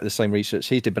did exactly the same research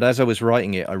he did. But as I was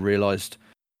writing it, I realised,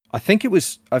 I think it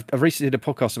was, I've recently did a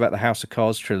podcast about the House of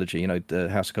Cards trilogy, the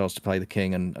House of Cards to Play the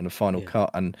King and the Final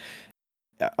Cut. And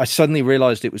I suddenly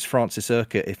realised it was Francis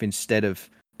Urquhart if instead of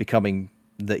becoming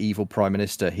the evil Prime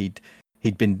Minister, he'd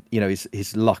been,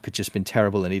 his luck had just been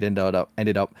terrible, and he'd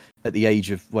ended up at the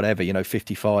age of whatever,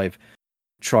 55,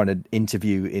 trying to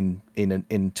interview in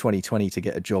 2020 to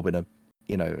get a job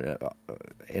in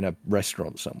a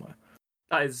restaurant somewhere.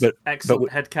 That is excellent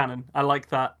headcanon. I like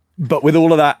that. But with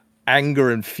all of that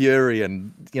anger and fury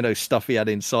and stuff he had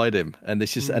inside him, and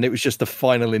and it was just the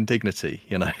final indignity.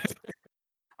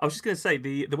 I was just going to say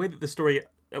the way that the story,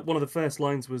 one of the first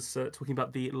lines was talking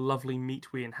about the lovely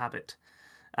meat we inhabit.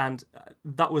 And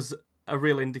that was a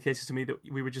real indicator to me that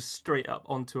we were just straight up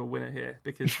onto a winner here,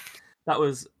 because that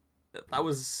was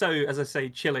so, as I say,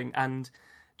 chilling and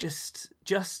just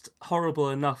horrible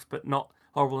enough, but not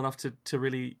horrible enough to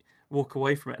really walk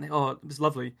away from it. And it was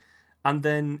lovely. And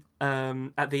then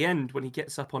at the end, when he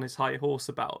gets up on his high horse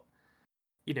about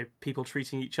people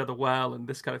treating each other well and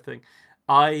this kind of thing,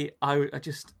 I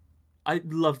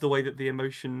love the way that the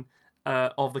emotion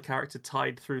of the character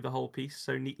tied through the whole piece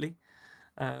so neatly.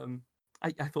 I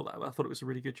thought it was a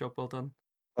really good job. Well done.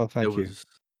 Oh, thank you. There was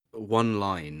one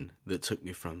line that took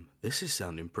me from "this is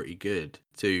sounding pretty good"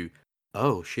 to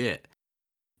 "oh shit,"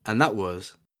 and that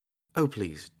was, "oh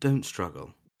please don't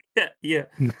struggle. Yeah.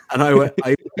 And I went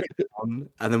on,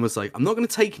 and then was like, I'm not going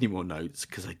to take any more notes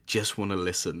because I just want to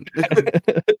listen.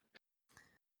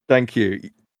 Thank you.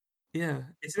 Yeah,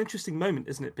 it's an interesting moment,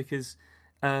 isn't it? Because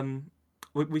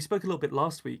we spoke a little bit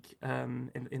last week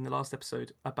in the last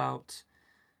episode about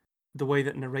the way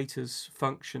that narrators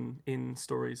function in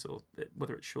stories, or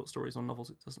whether it's short stories or novels,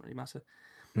 it doesn't really matter.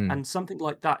 And something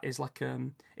like that is like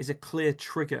is a clear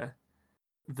trigger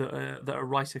that a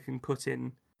writer can put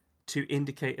in to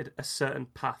indicate a certain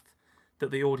path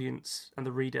that the audience and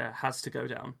the reader has to go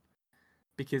down,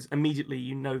 because immediately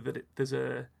you know that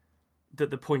that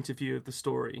the point of view of the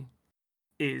story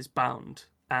is bound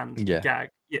and gag,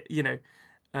 you know,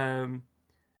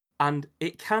 and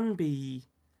it can be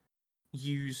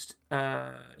used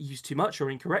too much or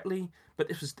incorrectly, but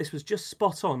this was just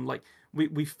spot on. Like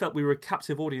we felt we were a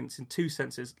captive audience in two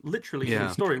senses. Literally, in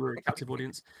the story, we were a captive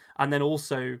audience, and then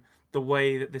also the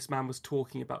way that this man was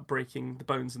talking about breaking the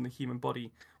bones in the human body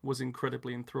was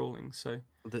incredibly enthralling. So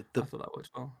I thought that worked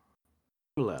well.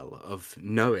 Parallel of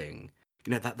knowing,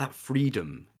 that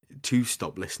freedom to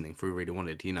stop listening if we really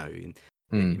wanted, and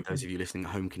those of you listening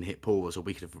at home can hit pause, or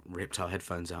we could have ripped our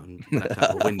headphones out and left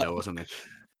out a window or something.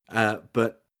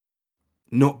 But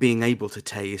not being able to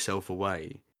tear yourself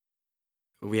away,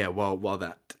 while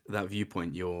that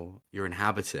viewpoint you're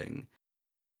inhabiting,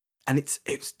 and it's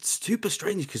super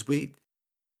strange because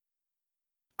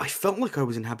I felt like I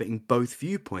was inhabiting both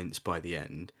viewpoints by the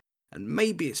end, and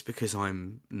maybe it's because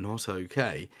I'm not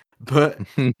okay, but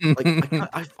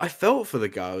like I felt for the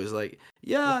guy. I was like,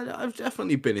 yeah, I've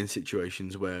definitely been in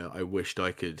situations where I wished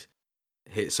I could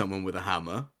hit someone with a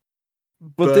hammer.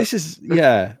 But this is,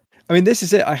 I mean, this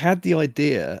is it. I had the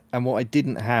idea, and what I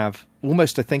didn't have,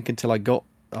 almost I think until I got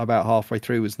about halfway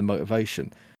through, was the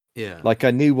motivation. Yeah. Like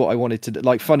I knew what I wanted to do.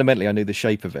 Like fundamentally, I knew the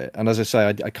shape of it. And as I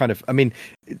say, I mean,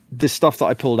 the stuff that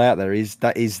I pulled out there is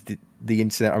the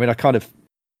incident. I mean,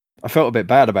 I felt a bit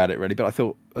bad about it really, but I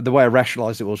thought the way I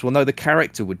rationalized it was, well, no, the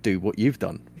character would do what you've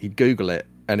done. He'd Google it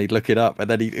and he'd look it up, and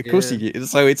then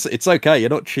so it's okay. You're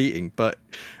not cheating, but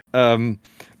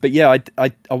yeah,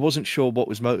 I wasn't sure what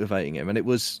was motivating him, and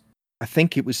I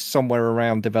think it was somewhere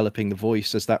around developing the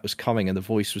voice as that was coming, and the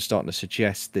voice was starting to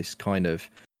suggest this kind of,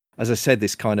 as I said,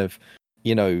 this kind of,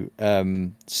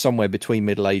 somewhere between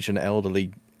middle-aged and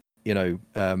elderly,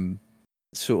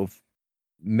 sort of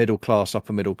middle class,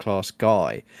 upper middle class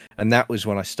guy. And that was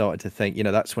when I started to think,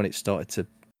 that's when it started to,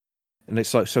 and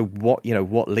it's like, so what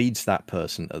leads that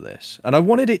person to this? And I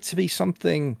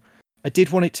did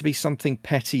want it to be something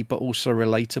petty, but also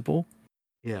relatable.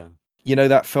 Yeah.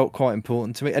 That felt quite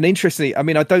important to me. And interestingly, I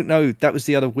mean, I don't know, that was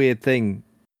the other weird thing,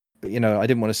 I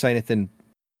didn't want to say anything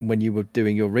when you were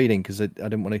doing your reading, because I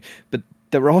didn't want to, but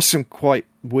there are some quite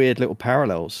weird little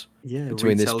parallels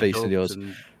between this piece and yours.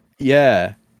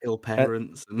 Ill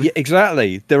parents. Yeah,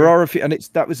 exactly. There are a few, and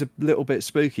that was a little bit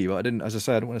spooky, but I didn't want to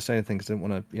say anything because I didn't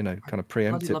want to, kind of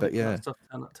preempt it. But yeah, stuff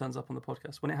turns up on the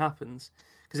podcast when it happens,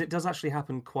 because it does actually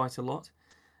happen quite a lot.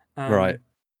 Right.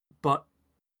 But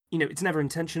it's never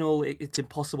intentional. It's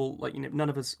impossible. Like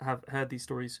none of us have heard these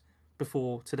stories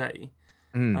before today.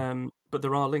 But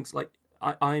there are links. Like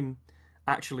I'm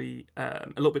actually a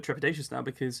little bit trepidatious now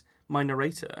because my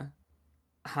narrator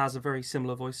has a very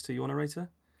similar voice to your narrator.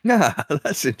 Yeah,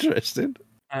 that's interesting.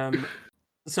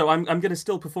 So I'm going to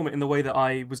still perform it in the way that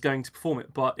I was going to perform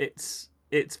it, but it's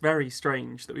very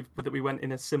strange that we went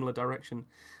in a similar direction.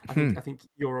 I think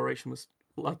your oration was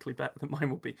likely better than mine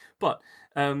will be, but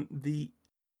these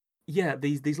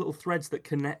little threads that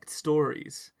connect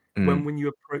stories when you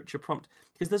approach a prompt,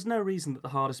 because there's no reason that The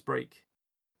Hardest Break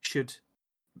should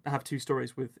have two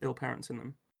stories with ill parents in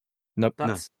them. Nope.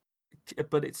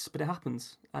 But it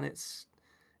happens, and it's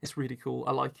really cool.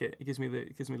 I like it. It gives me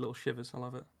little shivers. I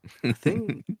love it. The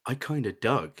thing I kind of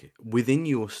dug within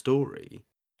your story,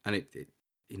 and it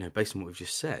based on what we've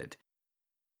just said,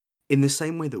 in the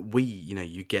same way that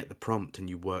you get the prompt and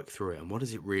you work through it, and what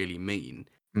does it really mean?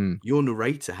 Your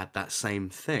narrator had that same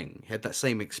thing, had that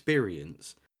same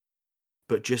experience,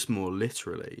 but just more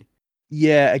literally.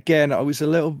 Yeah, again,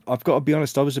 I've got to be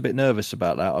honest, I was a bit nervous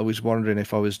about that. I was wondering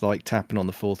if I was like tapping on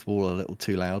the fourth wall a little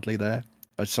too loudly there.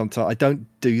 Sometimes I don't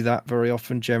do that very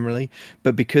often generally,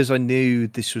 but because I knew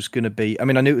this was going to be, I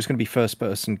knew it was going to be first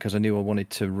person because I knew I wanted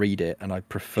to read it, and I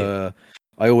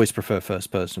always prefer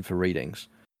first person for readings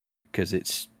because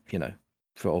it's,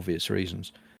 for obvious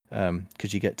reasons,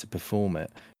 because you get to perform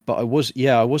it. But I was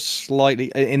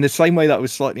slightly, in the same way that I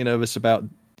was slightly nervous about,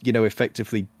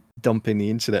 effectively dumping the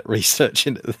internet research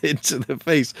into the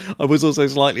piece, I was also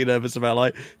slightly nervous about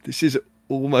like, this is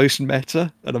almost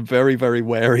meta, and I'm very, very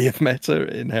wary of meta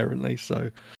inherently.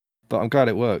 So, but I'm glad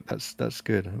it worked. That's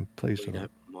good. I'm pleased with it.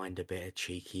 mind a bit of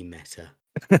cheeky meta.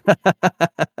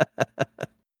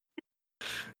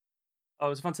 Oh, it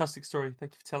was a fantastic story.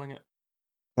 Thank you for telling it.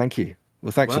 Thank you.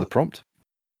 Well, thanks for the prompt.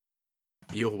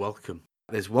 You're welcome.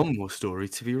 There's one more story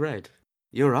to be read.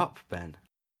 You're up, Ben.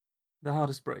 The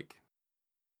hardest break.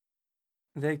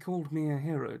 They called me a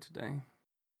hero today,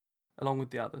 along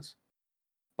with the others.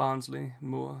 Barnsley,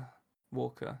 Moore,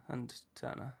 Walker, and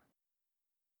Turner.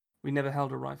 We never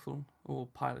held a rifle or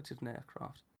piloted an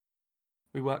aircraft.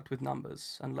 We worked with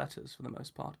numbers and letters for the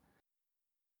most part,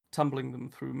 tumbling them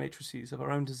through matrices of our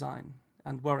own design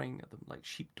and worrying at them like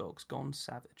sheepdogs gone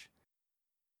savage.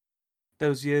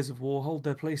 Those years of war hold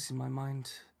their place in my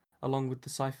mind, along with the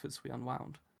ciphers we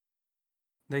unwound.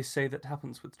 They say that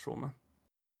happens with trauma.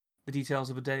 The details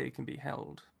of a day can be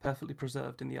held, perfectly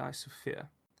preserved in the ice of fear.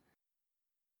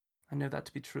 I know that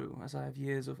to be true, as I have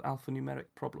years of alphanumeric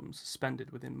problems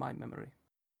suspended within my memory.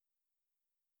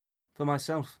 For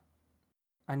myself,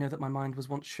 I know that my mind was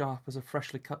once sharp as a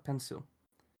freshly cut pencil,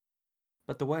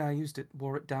 but the way I used it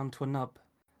wore it down to a nub,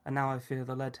 and now I fear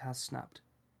the lead has snapped.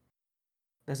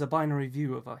 There's a binary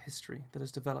view of our history that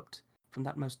has developed from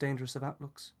that most dangerous of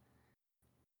outlooks: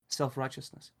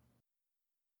 self-righteousness.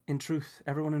 In truth,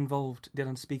 everyone involved did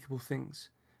unspeakable things,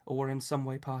 or were in some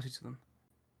way party to them.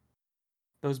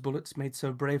 Those bullets, made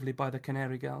so bravely by the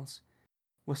Canary Girls,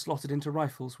 were slotted into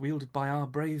rifles wielded by our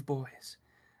brave boys,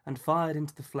 and fired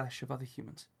into the flesh of other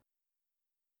humans.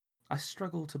 I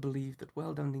struggle to believe that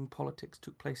world-ending politics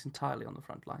took place entirely on the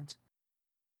front lines.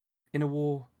 In a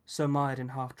war so mired in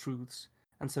half-truths,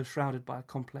 and so shrouded by a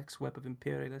complex web of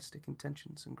imperialistic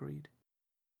intentions and greed.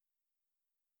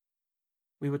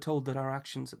 We were told that our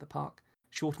actions at the park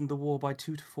shortened the war by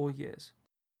 2 to 4 years.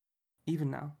 Even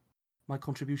now, my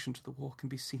contribution to the war can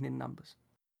be seen in numbers.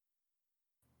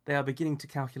 They are beginning to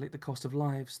calculate the cost of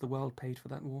lives the world paid for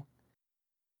that war.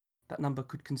 That number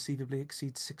could conceivably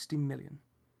exceed 60 million.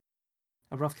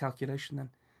 A rough calculation, then,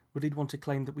 would lead one to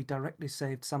claim that we directly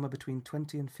saved somewhere between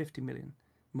 20 and 50 million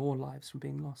more lives from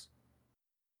being lost.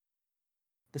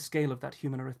 The scale of that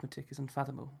human arithmetic is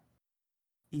unfathomable,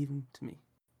 even to me.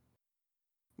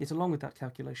 Yet along with that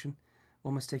calculation,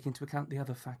 one must take into account the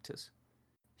other factors: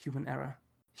 human error,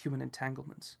 human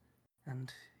entanglements,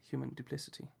 and human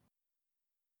duplicity.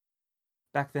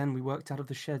 Back then, we worked out of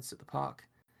the sheds at the park,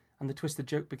 and the twisted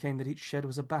joke became that each shed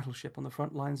was a battleship on the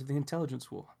front lines of the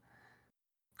intelligence war.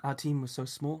 Our team was so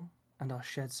small, and our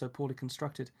shed so poorly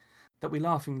constructed, that we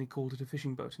laughingly called it a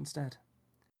fishing boat instead.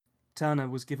 Turner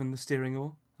was given the steering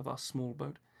oar of our small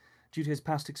boat, due to his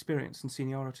past experience and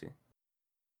seniority.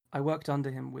 I worked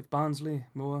under him with Barnsley,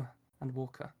 Moore, and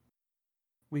Walker.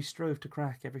 We strove to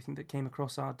crack everything that came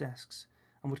across our desks,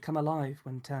 and would come alive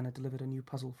when Turner delivered a new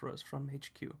puzzle for us from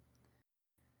HQ.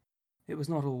 It was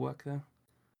not all work, though.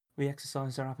 We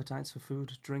exercised our appetites for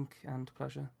food, drink, and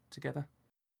pleasure together.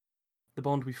 The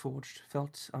bond we forged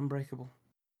felt unbreakable.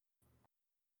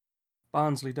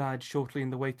 Barnsley died shortly in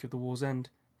the wake of the war's end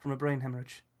from a brain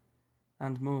hemorrhage,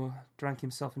 and Moore drank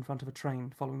himself in front of a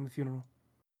train following the funeral.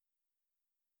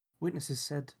 Witnesses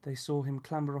said they saw him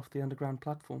clamber off the underground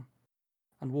platform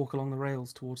and walk along the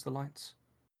rails towards the lights.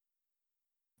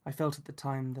 I felt at the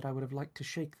time that I would have liked to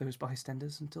shake those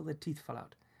bystanders until their teeth fell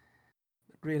out.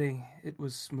 But really, it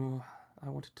was Moore I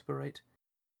wanted to berate.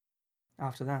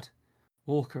 After that,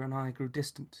 Walker and I grew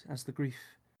distant as the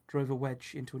grief drove a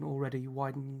wedge into an already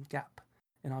widening gap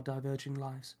in our diverging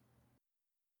lives.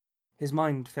 His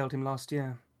mind failed him last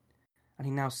year, and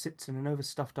he now sits in an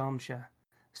overstuffed armchair,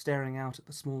 staring out at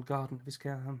the small garden of his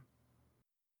care home.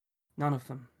 None of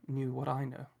them knew what I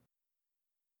know.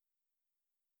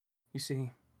 You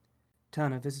see,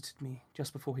 Turner visited me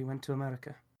just before he went to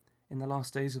America, in the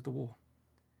last days of the war.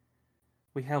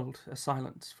 We held a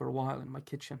silence for a while in my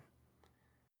kitchen.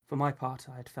 For my part,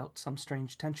 I had felt some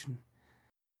strange tension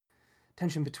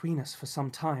between us for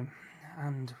some time,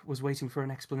 and was waiting for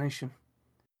an explanation.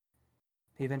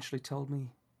 He eventually told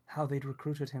me how they'd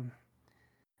recruited him,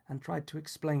 and tried to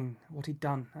explain what he'd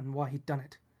done and why he'd done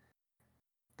it.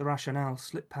 The rationale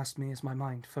slipped past me as my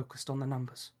mind focused on the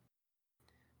numbers.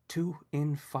 2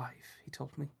 in 5, he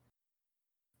told me.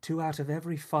 2 out of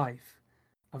every 5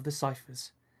 of the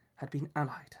ciphers had been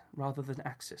allied rather than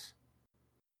Axis.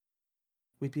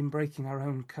 We'd been breaking our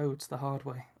own codes the hard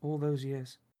way all those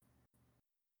years.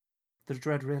 The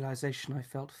dread realization I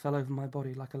felt fell over my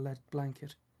body like a lead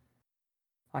blanket.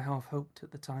 I half hoped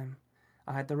at the time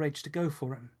I had the rage to go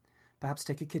for him, perhaps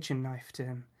take a kitchen knife to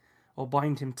him, or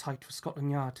bind him tight for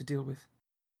Scotland Yard to deal with.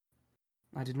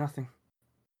 I did nothing.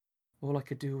 All I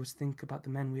could do was think about the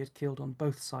men we had killed on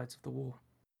both sides of the war.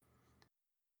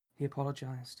 He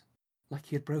apologized, like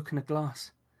he had broken a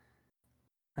glass,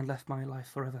 and left my life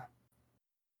forever.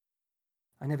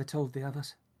 I never told the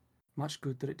others. Much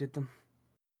good that it did them.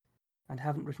 And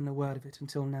haven't written a word of it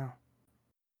until now.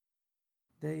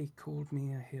 They called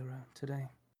me a hero today.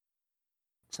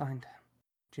 Signed,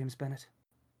 James Bennett.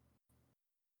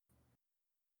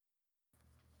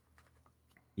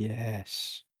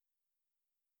 Yes.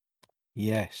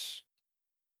 Yes.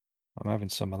 I'm having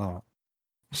some of that.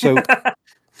 So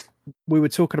we were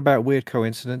talking about weird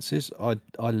coincidences. I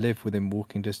live within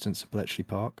walking distance of Bletchley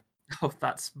Park. Oh,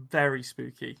 that's very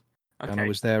spooky. Okay. And I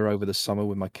was there over the summer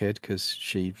with my kid because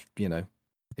she,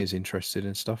 is interested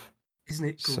in stuff. Isn't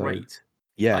it So, great?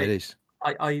 yeah, it is.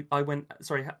 I went.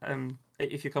 Sorry,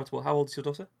 if you're comfortable, how old is your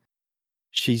daughter?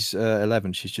 She's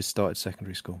 11. She's just started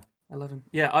secondary school. 11.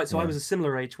 Yeah. I Yeah. was a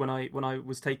similar age when I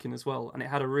was taken as well, and it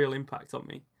had a real impact on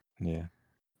me. Yeah.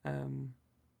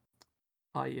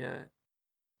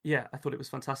 I thought it was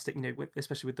fantastic.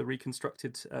 Especially with the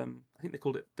reconstructed. I think they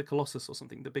called it the Colossus or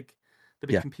something. The big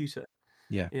Yeah. computer.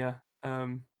 Yeah. Yeah.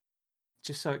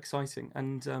 Just so exciting.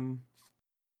 And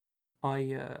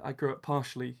I grew up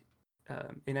partially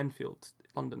in Enfield,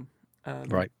 London.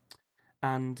 Right.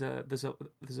 And there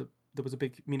was a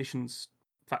big munitions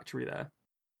factory there.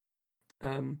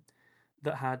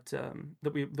 That had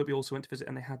that we also went to visit,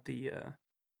 and they had the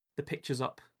pictures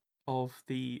up of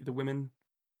the women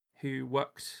who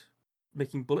worked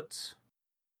making bullets.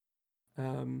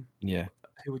 Yeah.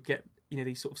 Who would get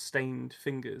these sort of stained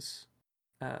fingers,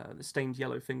 the stained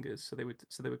yellow fingers. So they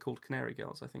were called canary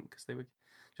girls, I think, because they were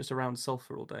just around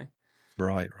sulfur all day.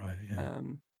 Right. Yeah.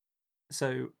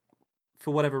 So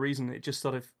for whatever reason, it just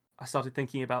I started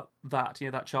thinking about that,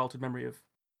 that childhood memory of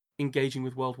engaging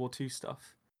with World War II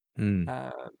stuff.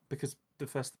 Because the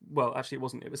first, well, actually it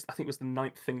wasn't. I think it was the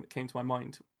ninth thing that came to my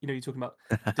mind. You're talking about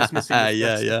dismissing.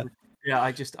 Yeah.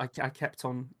 I kept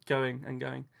on going and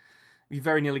going. We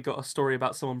very nearly got a story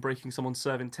about someone breaking someone's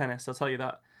serve in tennis. I'll tell you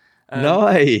that.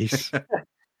 Nice.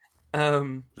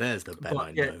 There's the Ben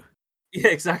I know. Yeah,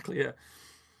 exactly. Yeah.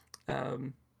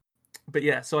 But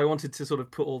yeah, so I wanted to sort of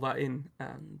put all that in,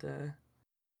 and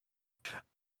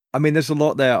I mean, there's a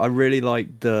lot there. I really like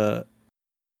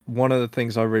one of the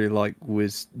things I really like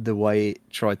was the way it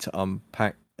tried to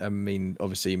unpack. I mean,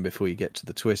 obviously, even before you get to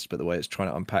the twist, but the way it's trying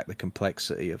to unpack the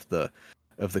complexity of the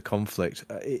conflict.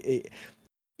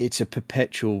 It's a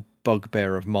perpetual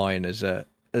bugbear of mine as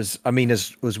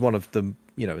one of them.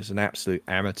 As an absolute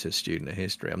amateur student of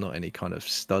history. I'm not any kind of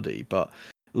study, but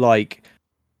like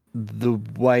the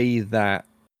way that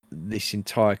this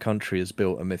entire country has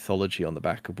built a mythology on the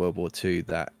back of World War II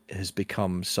that has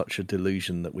become such a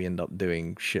delusion that we end up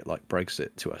doing shit like Brexit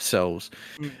to ourselves.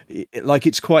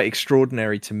 It's quite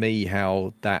extraordinary to me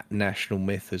how that national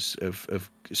myth of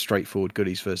straightforward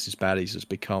goodies versus baddies has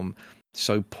become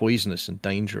so poisonous and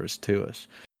dangerous to us.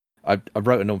 I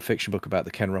wrote a non-fiction book about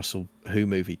the Ken Russell Who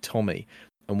movie Tommy,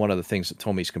 and one of the things that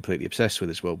Tommy's completely obsessed with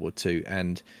is World War II,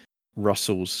 and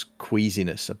Russell's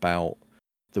queasiness about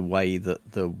the way that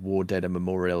the war dead are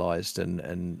memorialized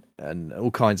and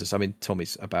all kinds of. I mean,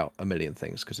 Tommy's about a million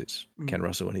things because it's Ken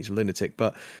Russell and he's a lunatic,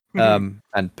 but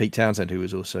and Pete Townsend, who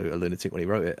was also a lunatic when he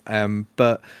wrote it.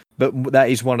 But that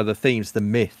is one of the themes, the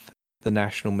myth, the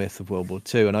national myth of World War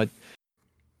II,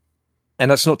 and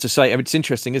that's not to say. I mean, it's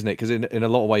interesting, isn't it? Because in a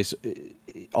lot of ways,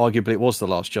 arguably, it was the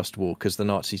last just war because the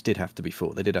Nazis did have to be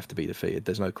fought. They did have to be defeated.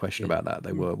 There's no question about that.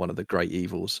 They were one of the great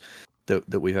evils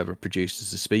that we've ever produced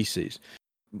as a species.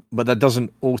 But that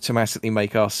doesn't automatically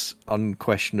make us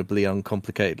unquestionably,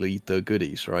 uncomplicatedly the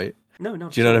goodies, right? No. Do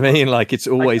you know what I mean? Like, it's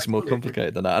always more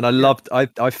complicated than that. And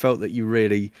I felt that you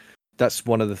really, that's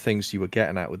one of the things you were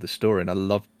getting at with the story. And I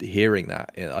loved hearing that.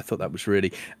 I thought that was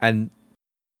really, and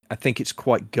I think it's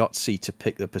quite gutsy to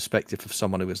pick the perspective of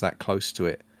someone who was that close to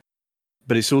it.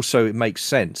 But it makes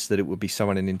sense that it would be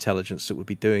someone in intelligence that would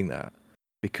be doing that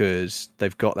because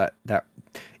they've got that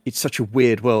it's such a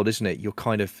weird world, isn't it?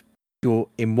 You're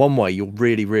in one way, you're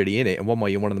really, really in it. In one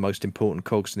way, you're one of the most important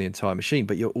cogs in the entire machine,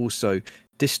 but you're also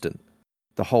distant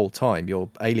the whole time. You're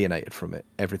alienated from it,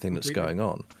 everything that's going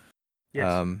on.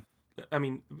 Yes. I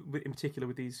mean, in particular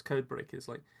with these code breakers,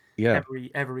 like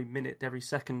every minute, every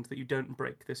second that you don't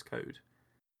break this code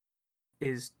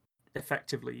is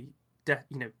effectively death.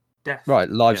 Death. Right,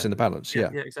 lives in the balance.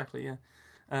 Yeah, exactly. Yeah.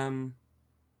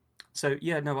 So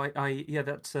yeah, no,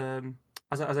 that's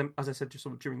as I said, just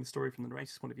sort of during the story from the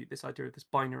narrator's point of view, this idea of this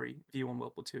binary view on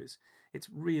World War II it's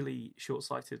really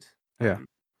short-sighted. Yeah.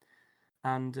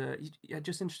 And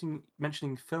just interesting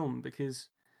mentioning film because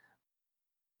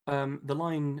the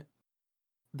line,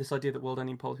 this idea that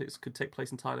world-ending politics could take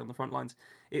place entirely on the front lines.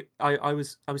 I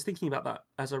was thinking about that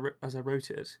as I wrote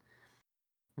it.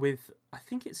 With I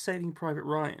think it's Saving Private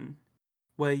Ryan,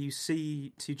 where you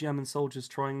see two German soldiers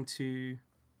trying to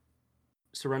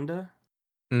surrender,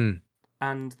 Mm,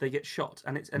 and they get shot,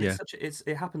 and yeah,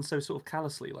 it happens so sort of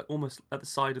callously, like almost at the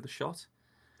side of the shot,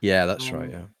 yeah, that's right.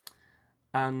 um, Yeah,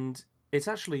 and it's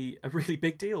actually a really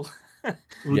big deal. yeah.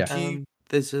 Would you?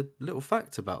 There's a little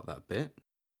fact about that bit.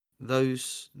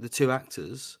 The two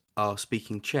actors are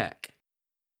speaking Czech,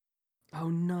 Oh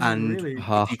no, and really?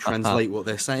 if you translate what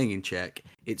they're saying in Czech,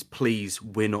 it's "Please,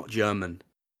 we're not German."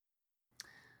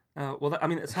 Well, I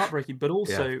mean, it's heartbreaking, but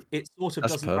also it sort of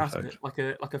That's doesn't matter.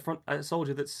 perfect. Like a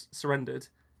soldier that's surrendered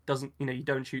doesn't, you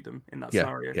don't shoot them in that Yeah,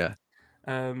 scenario. yeah,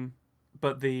 Um,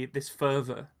 but this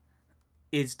fervor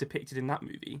is depicted in that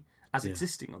movie as Yeah.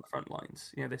 existing on the front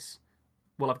lines.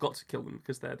 Well, I've got to kill them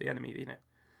because they're the enemy.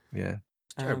 yeah.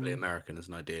 Terribly Um, American as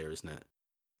an idea, isn't it?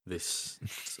 This.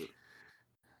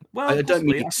 well, I don't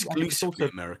mean possibly. I think it's exclusively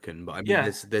American, but I mean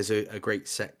yeah. there's a great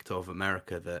sect of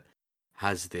America that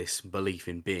has this belief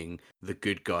in being the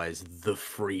good guys, the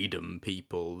freedom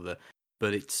people.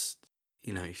 But it's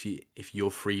if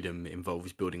your freedom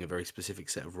involves building a very specific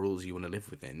set of rules you want to live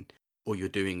within, all you're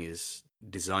doing is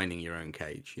designing your own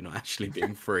cage. You're not actually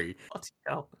being free. Bloody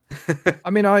hell. I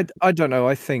mean, I don't know.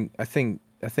 I think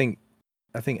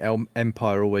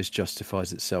Empire always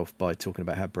justifies itself by talking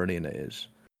about how brilliant it is.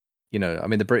 I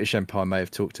mean, the British Empire may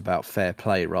have talked about fair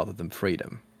play rather than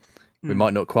freedom. We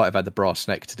might not quite have had the brass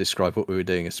neck to describe what we were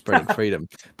doing as spreading freedom,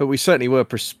 but we certainly were,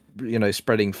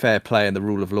 spreading fair play and the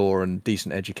rule of law and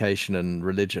decent education and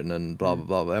religion and blah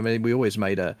blah blah. I mean, we always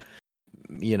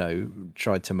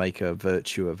tried to make a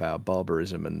virtue of our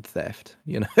barbarism and theft.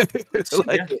 It's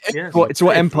it's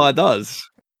what Empire does.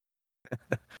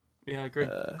 Yeah, I agree.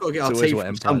 Got to get our it's always tea what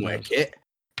from Empire somewhere, does. Kit.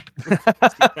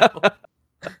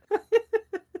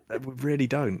 We really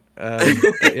don't.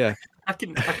 But yeah. I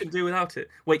can do without it.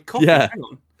 Wait, coffee. Yeah. Hang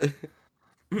on.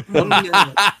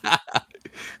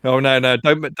 Oh no!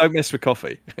 Don't mess with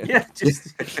coffee. Yeah,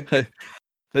 just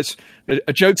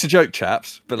A joke's a joke,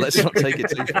 chaps. But let's not take it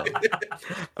too far.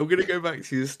 I'm going to go back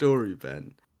to your story,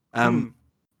 Ben. On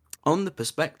the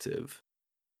perspective,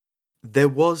 there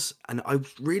was, and I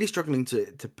was really struggling to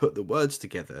put the words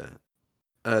together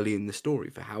early in the story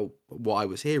for what I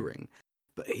was hearing,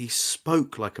 but he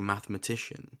spoke like a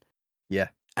mathematician. Yeah.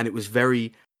 And it was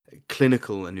very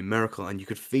clinical and numerical, and you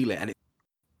could feel it.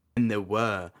 And there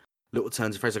were little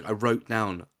turns of phrase, like I wrote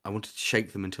down, I wanted to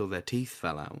shake them until their teeth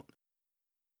fell out.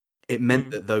 It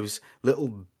meant that those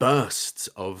little bursts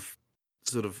of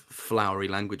sort of flowery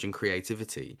language and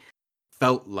creativity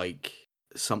felt like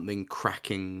something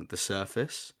cracking the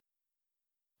surface.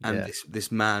 And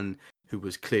this man who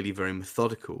was clearly very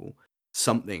methodical,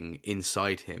 something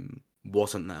inside him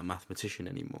wasn't that mathematician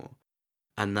anymore.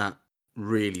 And that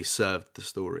really served the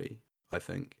story, I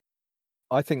think.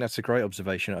 I think that's a great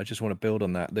observation. I just want to build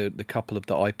on that. The couple of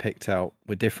that I picked out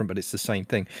were different, but it's the same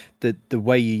thing. The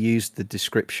way you used the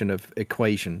description of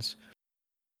equations,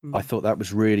 I thought that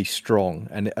was really strong.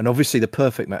 And obviously the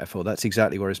perfect metaphor, that's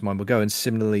exactly where his mind will go. And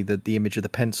similarly, the image of the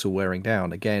pencil wearing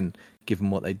down, again, given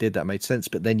what they did, that made sense.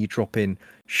 But then you drop in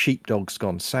sheepdogs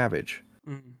gone savage.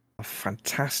 A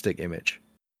fantastic image.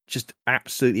 Just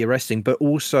absolutely arresting, but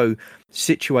also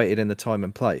situated in the time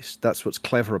and place. That's what's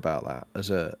clever about that as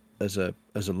a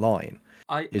line.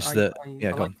 I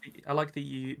like that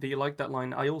you like that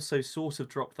line. I also sort of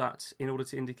dropped that in order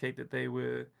to indicate that there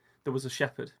was a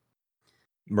shepherd,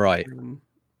 right?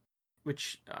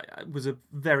 Which was a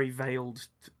very veiled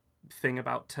thing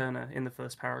about Turner in the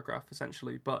first paragraph,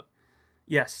 essentially. But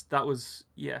yes, that was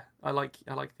I like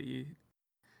that you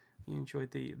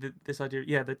enjoyed this idea.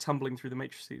 Yeah, the tumbling through the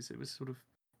matrices. It was sort of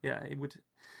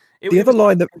the other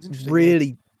line that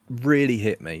really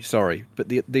hit me, sorry, but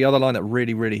the other line that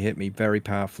really hit me very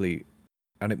powerfully,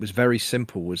 and it was very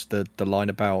simple, was the line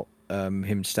about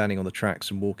him standing on the tracks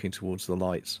and walking towards the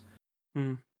lights.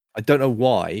 I don't know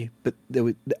why, but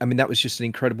that was just an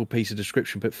incredible piece of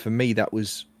description, but for me that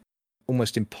was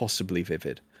almost impossibly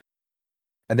vivid.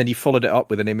 And then you followed it up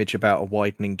with an image about a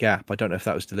widening gap. I don't know if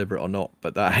that was deliberate or not,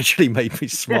 but that actually made me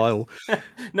smile.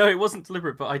 No, it wasn't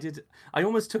deliberate, but I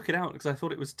almost took it out because I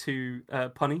thought it was too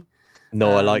punny.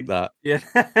 No, I like that. Yeah.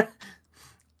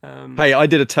 Hey, I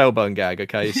did a tailbone gag,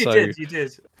 okay? You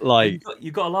did. Like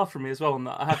you got a laugh from me as well on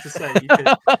that, I have to say. You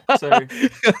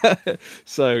did.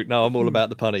 So no, I'm all about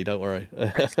the punny, don't worry.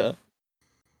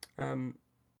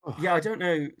 Yeah, I don't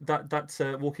know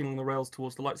that walking on the rails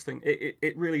towards the lights thing.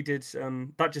 It really did.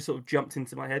 That just sort of jumped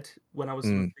into my head when I was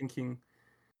sort of thinking,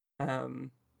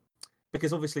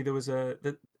 because obviously there was I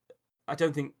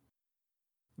don't think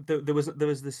there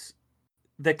was this.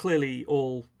 They're clearly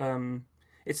all.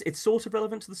 It's sort of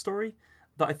relevant to the story,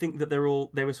 but I think that they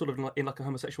were sort of in like a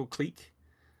homosexual clique,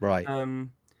 right?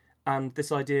 And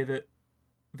this idea that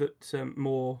that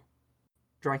Moore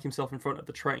drank himself in front of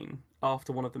the train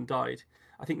after one of them died,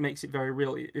 I think makes it very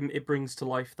real. It brings to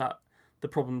life that the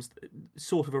problems,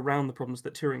 sort of around the problems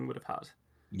that Turing would have had,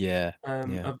 Yeah.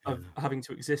 of having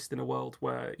to exist in a world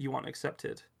where you aren't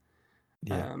accepted,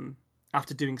 Yeah.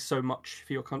 after doing so much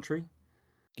for your country.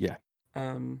 Yeah.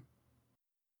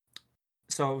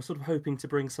 So I was sort of hoping to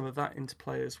bring some of that into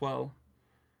play as well.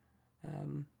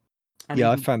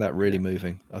 I found that really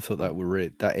moving. I thought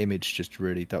that image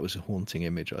that was a haunting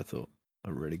image. I thought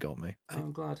it really got me.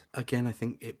 I'm glad. Again, I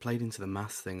think it played into the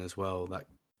maths thing as well. That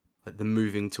like the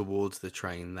moving towards the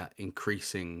train, that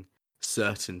increasing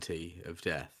certainty of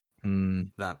death.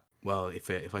 That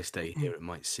if I stay here, it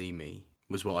might see me.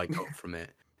 Was what I got from it.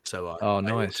 So I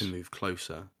ought to move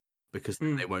closer because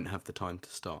then they won't have the time to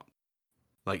stop.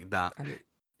 Like that.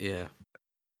 Yeah.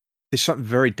 There's something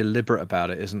very deliberate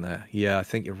about it, isn't there? Yeah, I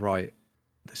think you're right.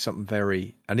 There's something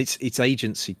very, and it's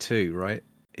agency too, right?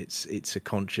 It's a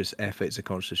conscious effort, it's a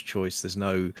conscious choice. There's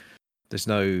no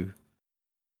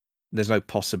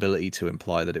possibility to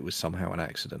imply that it was somehow an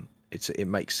accident. It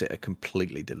makes it a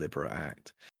completely deliberate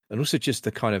act. And also just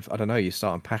the kind of, I don't know, you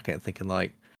start unpacking it thinking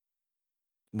like,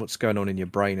 what's going on in your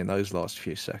brain in those last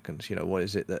few seconds? You know, what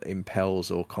is it that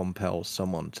impels or compels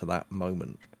someone to that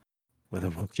moment where they're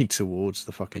walking towards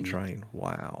the fucking train?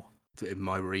 Wow. In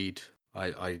my read,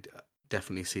 I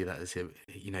definitely see that as him.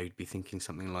 You know, you'd be thinking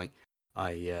something like,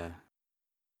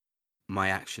 my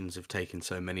actions have taken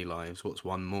so many lives. What's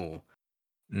one more?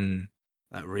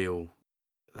 That real.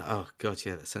 Oh god,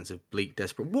 yeah, that sense of bleak,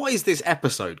 desperate. What is this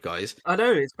episode, guys? I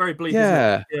know it's very bleak.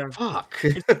 Yeah, isn't it? Fuck.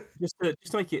 just to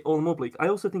make it all the more bleak. I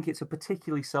also think it's a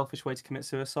particularly selfish way to commit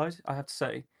suicide. I have to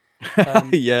say.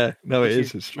 Yeah, no, it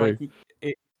is. It's true.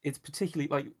 Like, it's particularly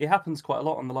like it happens quite a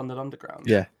lot on the London Underground.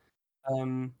 Yeah.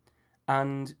 And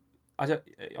I don't.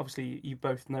 Obviously, you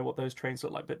both know what those trains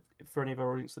look like, but for any of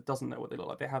our audience that doesn't know what they look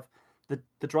like, they have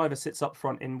the driver sits up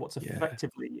front in what's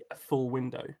effectively a full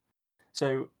window.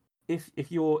 So if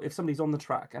somebody's on the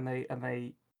track and they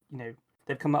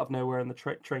they've come out of nowhere and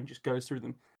the train just goes through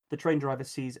them, the train driver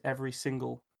sees every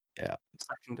single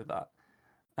second of that.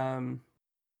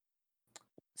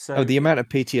 So the amount of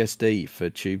PTSD for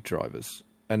tube drivers,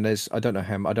 and I don't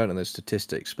know the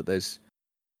statistics, but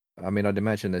I'd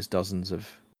imagine there's dozens of.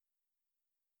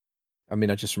 I mean,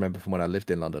 I just remember from when I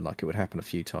lived in London, like it would happen a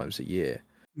few times a year.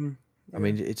 I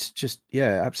mean, it's just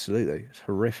absolutely, it's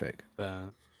horrific. I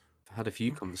had a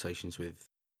few conversations with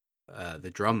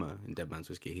the drummer in Dead Man's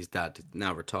Whiskey. His dad,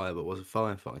 now retired, but was a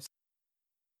firefighter.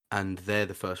 And they're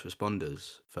the first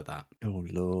responders for that. Oh,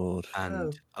 Lord.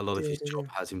 And a lot of his job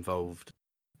has involved...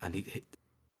 And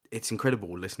it's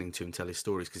incredible listening to him tell his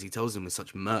stories because he tells them with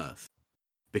such mirth.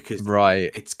 Because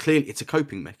it's clearly it's a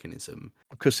coping mechanism.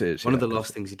 Of course it is. One of the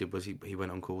last things he did was he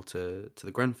went on call to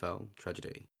the Grenfell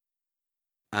tragedy.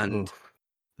 And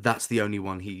that's the only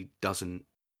one he doesn't...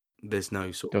 There's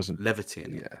no sort of levity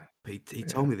in it. He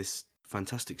told me this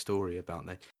fantastic story about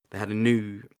they had a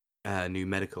new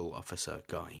medical officer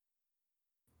guy.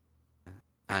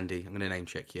 Andy, I'm going to name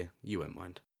check you. You won't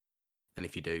mind. And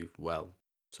if you do, well,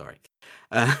 sorry.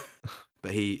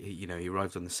 But he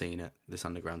arrived on the scene at this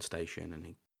underground station and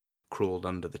he crawled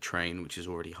under the train, which is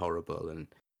already horrible.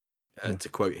 And to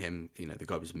quote him, the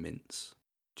guy was mince.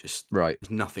 Just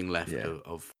there's nothing left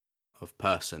of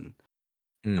person.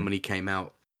 And when he came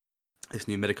out, this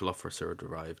new medical officer had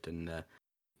arrived and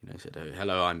said, "Oh,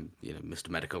 hello, I'm Mr.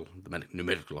 Medical, new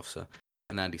medical officer."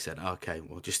 And Andy said, "Okay,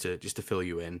 well, just to fill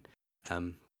you in,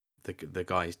 the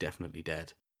guy is definitely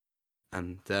dead."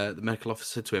 And the medical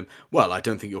officer said to him, "Well, I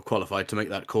don't think you're qualified to make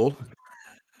that call."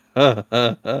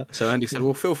 So Andy said,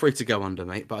 "Well, feel free to go under,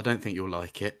 mate, but I don't think you'll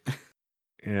like it."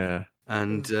 Yeah.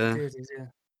 And I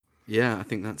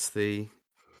think that's the.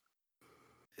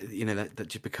 That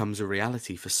just becomes a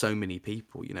reality for so many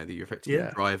people. That you're effectively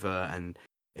a driver and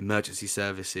emergency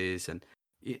services, and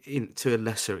to a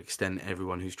lesser extent,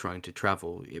 everyone who's trying to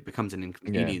travel. It becomes an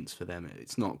inconvenience for them.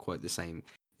 It's not quite the same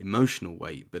emotional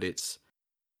weight, but it's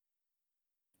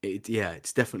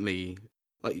definitely,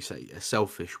 like you say, a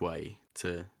selfish way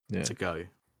to go.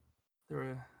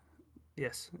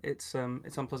 Yes, it's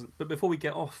unpleasant. But before we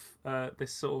get off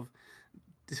this sort of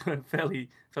fairly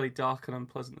dark and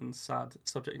unpleasant and sad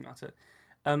subject matter,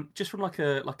 just from like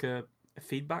a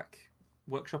feedback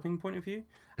workshopping point of view,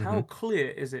 how clear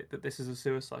is it that this is a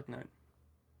suicide note?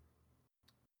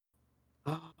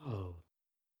 Oh,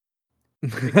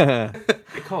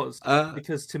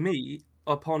 because to me,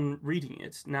 upon reading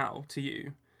it now to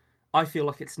you, I feel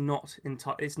like it's not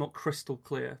crystal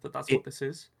clear that that's what this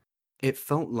is. It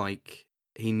felt like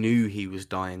he knew he was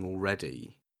dying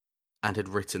already and had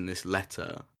written this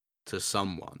letter to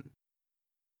someone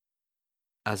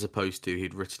as opposed to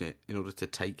he'd written it in order to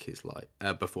take his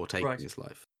life before taking his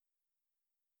life.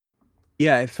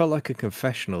 Yeah, it felt like a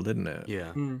confessional, didn't it?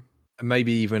 Yeah. And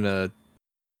maybe even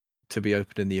to be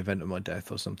opened in the event of my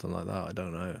death or something like that. I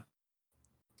don't know.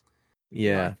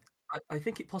 Yeah. I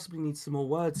think it possibly needs some more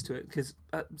words to it, because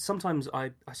sometimes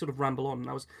I sort of ramble on, and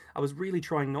I was really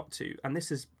trying not to, and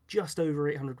this is just over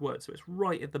 800 words, so it's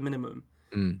right at the minimum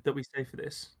that we say for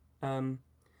this.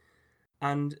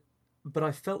 But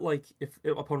I felt like if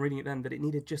upon reading it then that it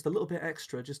needed just a little bit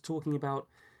extra, just talking about,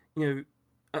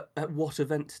 at what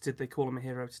event did they call him a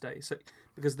hero today? So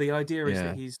because the idea is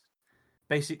that he's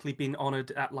basically been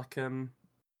honoured at like a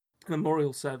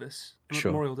memorial service,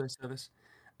 Memorial Day service,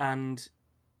 and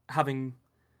having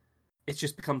it's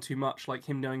just become too much, like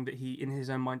him knowing that he in his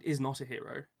own mind is not a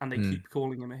hero, and they keep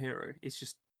calling him a hero. It's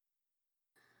just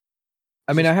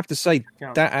I mean, I have to say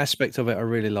that aspect of it I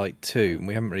really like too, and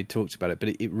we haven't really talked about it, but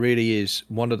it really is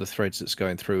one of the threads that's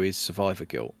going through is survivor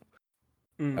guilt.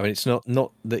 I mean, it's not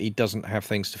that he doesn't have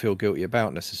things to feel guilty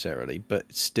about necessarily, but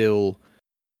still,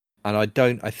 and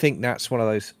I think that's one of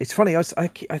those. It's funny. I was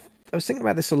thinking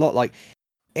about this a lot. Like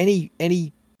any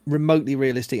remotely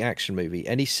realistic action movie,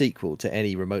 any sequel to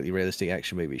any remotely realistic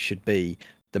action movie should be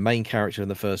the main character in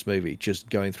the first movie just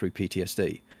going through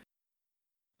PTSD,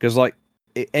 because like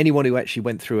anyone who actually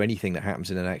went through anything that happens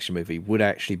in an action movie would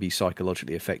actually be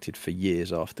psychologically affected for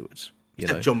years afterwards.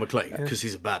 Except John McClane, because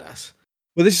he's a badass.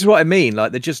 Well, this is what I mean.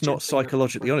 Like, they're just not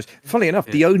psychologically honest. Funnily enough,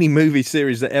 the only movie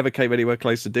series that ever came anywhere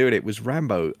close to doing it was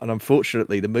Rambo. And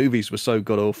unfortunately, the movies were so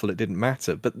god-awful it didn't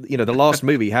matter. But, the last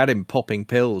movie had him popping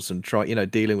pills and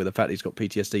dealing with the fact he's got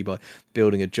PTSD by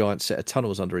building a giant set of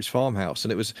tunnels under his farmhouse.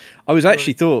 And I was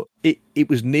actually thought it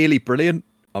was nearly brilliant.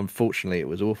 Unfortunately, it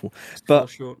was awful.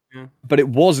 But it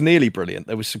was nearly brilliant.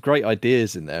 There was some great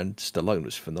ideas in there, and Stallone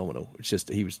was phenomenal. It's just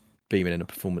he was beaming in a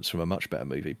performance from a much better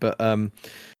movie. But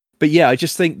yeah, I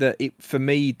just think that for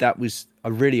me, I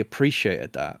really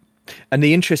appreciated that. And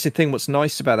the interesting thing, what's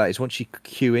nice about that is once you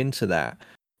cue into that,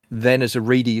 then as a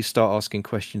reader, you start asking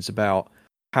questions about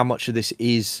how much of this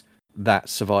is that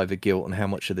survivor guilt and how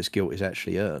much of this guilt is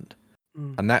actually earned.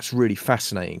 And that's really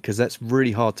fascinating, because that's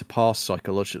really hard to pass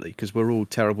psychologically, because we're all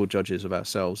terrible judges of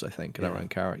ourselves, I think, and our own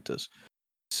characters.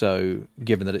 So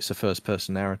given that it's a first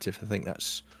person narrative, I think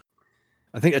that's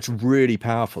really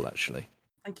powerful, actually.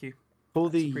 Thank you. For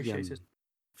the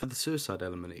suicide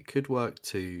element, it could work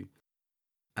to.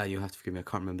 You'll have to forgive me. I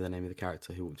can't remember the name of the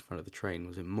character who walked in front of the train.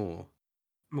 Was it Moore?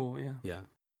 Moore, yeah.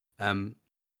 Yeah.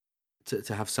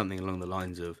 To have something along the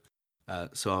lines of,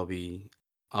 so I'll be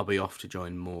off to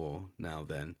join Moore now.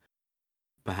 Then,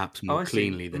 perhaps more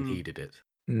cleanly than he did it.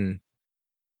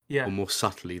 Yeah. Or more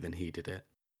subtly than he did it.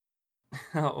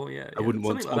 Oh yeah. I wouldn't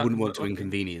want to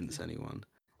inconvenience anyone.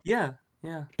 Yeah.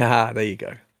 Yeah. There you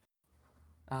go.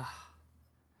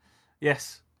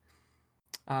 Yes.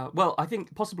 Well, I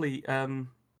think possibly. Do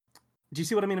you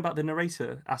see what I mean about the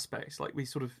narrator aspects? Like we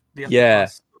sort of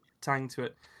tang to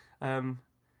it.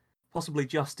 Possibly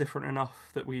just different enough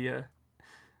that we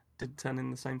did turn in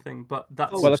the same thing. But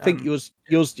that's well, I think yours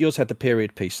had the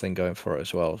period piece thing going for it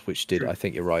as well, which did. True. I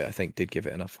think you're right. I think did give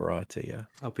it enough variety. Yeah.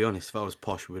 I'll be honest. If I was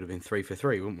posh, we would have been 3 for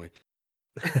 3, wouldn't we?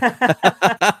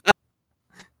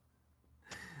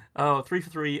 Oh, 3 for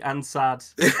 3 and sad.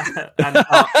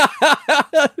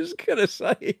 I was gonna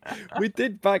say we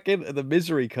did back into the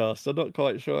misery cast. I'm not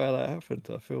quite sure how that happened.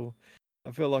 I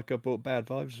feel like I brought bad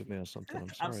vibes with me or something.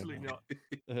 I'm sorry. Absolutely not.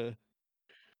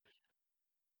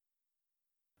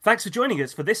 Thanks for joining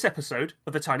us for this episode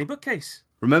of The Tiny Bookcase.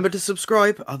 Remember to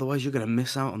subscribe, otherwise you're going to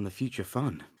miss out on the future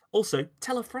fun. Also,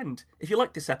 tell a friend. If you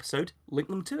like this episode, link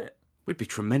them to it. We'd be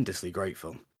tremendously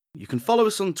grateful. You can follow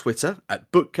us on Twitter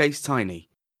at BookcaseTiny,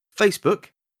 Facebook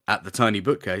at The Tiny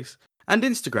Bookcase, and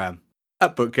Instagram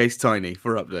at BookcaseTiny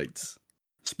for updates.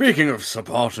 Speaking of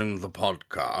supporting the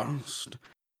podcast,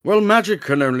 well, magic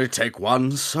can only take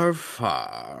one so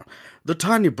far. The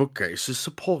Tiny Bookcase is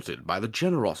supported by the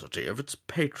generosity of its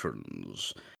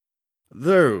patrons.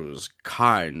 Those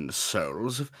kind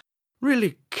souls have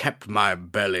really kept my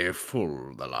belly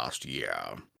full the last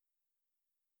year.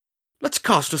 Let's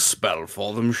cast a spell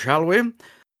for them, shall we?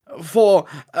 For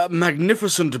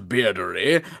magnificent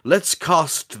beardery, let's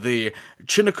cast the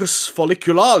Chinicus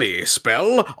folliculale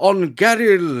spell on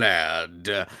Gary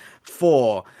Laird.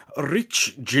 For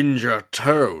rich ginger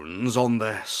tones on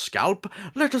the scalp,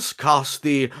 let us cast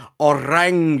the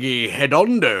Orangi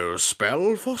Hedondo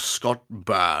spell for Scott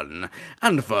Byrne.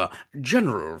 And for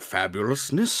general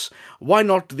fabulousness, why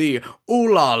not the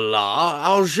Ooh La La,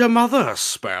 How's Your Mother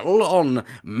spell on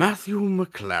Matthew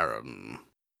McLaren.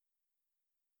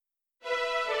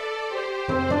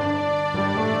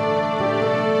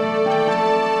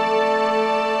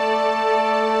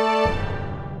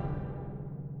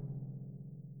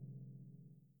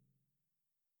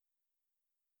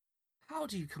 How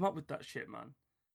do you come up with that shit, man?